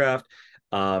Tradecraft.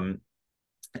 Um,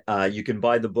 you can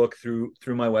buy the book through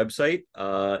my website.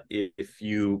 If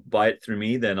you buy it through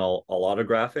me, then I'll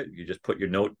autograph it. You just put your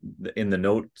note in the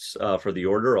notes for the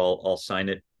order. I'll sign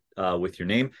it with your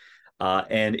name.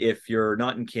 And if you're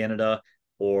not in Canada,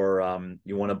 or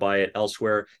you want to buy it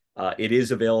elsewhere, it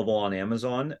is available on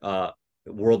Amazon,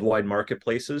 worldwide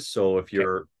marketplaces. So if Okay.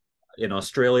 you're in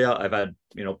Australia, I've had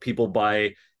people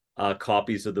buy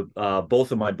copies of the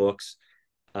both of my books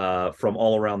from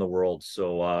all around the world.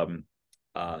 So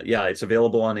yeah, it's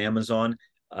available on Amazon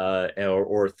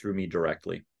or through me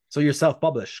directly. So you're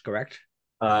self-published, correct?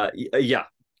 Yeah,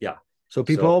 yeah. So So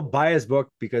people buy his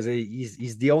book because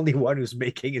he's the only one who's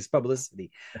making his publicity.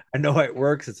 I know how it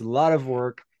works. It's a lot of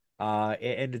work.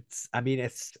 And it's, I mean,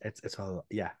 it's a,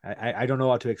 yeah, I don't know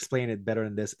how to explain it better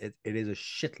than this. It is a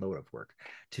shitload of work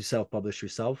to self-publish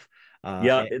yourself.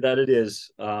 yeah, And, that it is.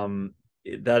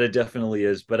 That it definitely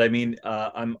is. But I mean,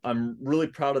 I'm really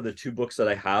proud of the two books that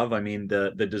I have. I mean,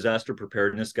 the Disaster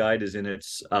Preparedness Guide is in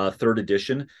its third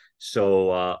edition,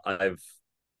 so I've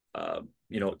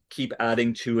keep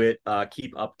adding to it,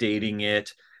 keep updating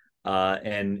it,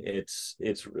 and it's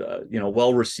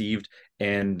well received.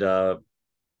 And the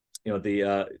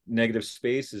Negative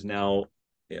Space is now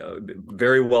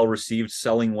very well received,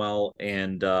 selling well,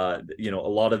 and a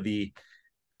lot of the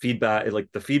feedback, like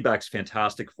the feedback's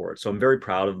fantastic for it. So I'm very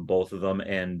proud of both of them.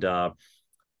 And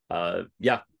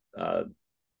yeah,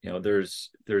 there's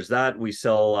that. We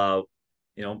sell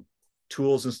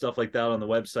tools and stuff like that on the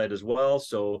website as well.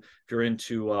 So if you're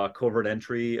into covert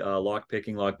entry, lock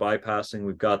picking, lock bypassing,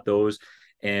 we've got those,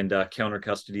 and counter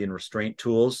custody and restraint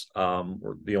tools.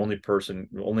 We're the only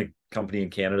company in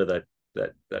Canada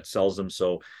that sells them.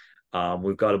 So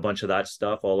we've got a bunch of that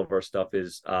stuff. All of our stuff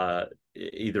is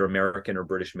either American or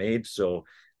British made. So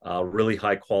really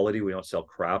high quality. We don't sell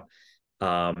crap.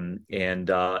 And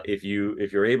if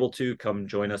you're able to come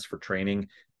join us for training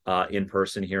in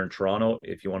person here in Toronto,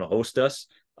 if you want to host us,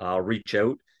 reach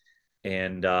out,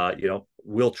 and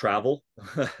we'll travel.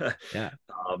 Yeah,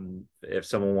 If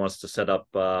someone wants to set up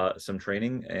some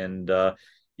training, and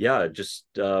yeah, just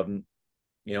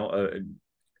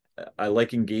I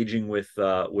like engaging with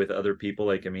other people.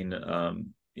 Like, I mean,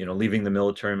 leaving the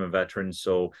military, I'm a veteran,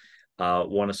 so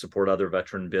want to support other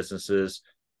veteran businesses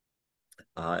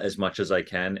as much as I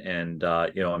can, and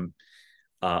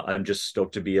I'm just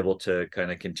stoked to be able to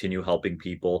kind of continue helping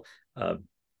people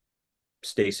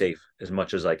stay safe as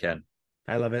much as I can.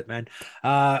 I love it, man.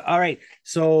 All right,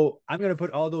 so I'm gonna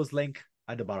put all those link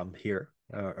at the bottom here.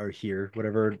 Or here,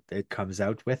 whatever it comes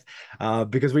out with,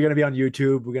 because we're gonna be on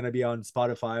YouTube, we're gonna be on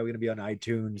Spotify, we're gonna be on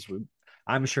iTunes.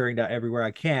 I'm sharing that everywhere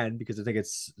I can because I think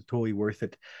it's totally worth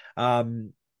it.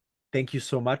 Thank you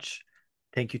so much.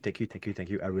 Thank you, thank you, thank you, thank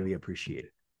you. I really appreciate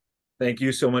it. Thank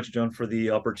you so much, John, for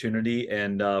the opportunity,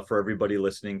 and for everybody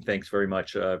listening. Thanks very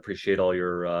much. Appreciate all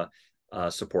your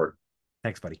support.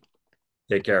 Thanks, buddy.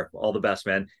 Take care. All the best,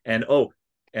 man. And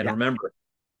Yeah, remember,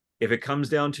 if it comes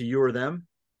down to you or them,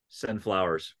 send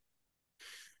flowers.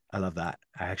 I love that.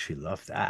 I actually love that.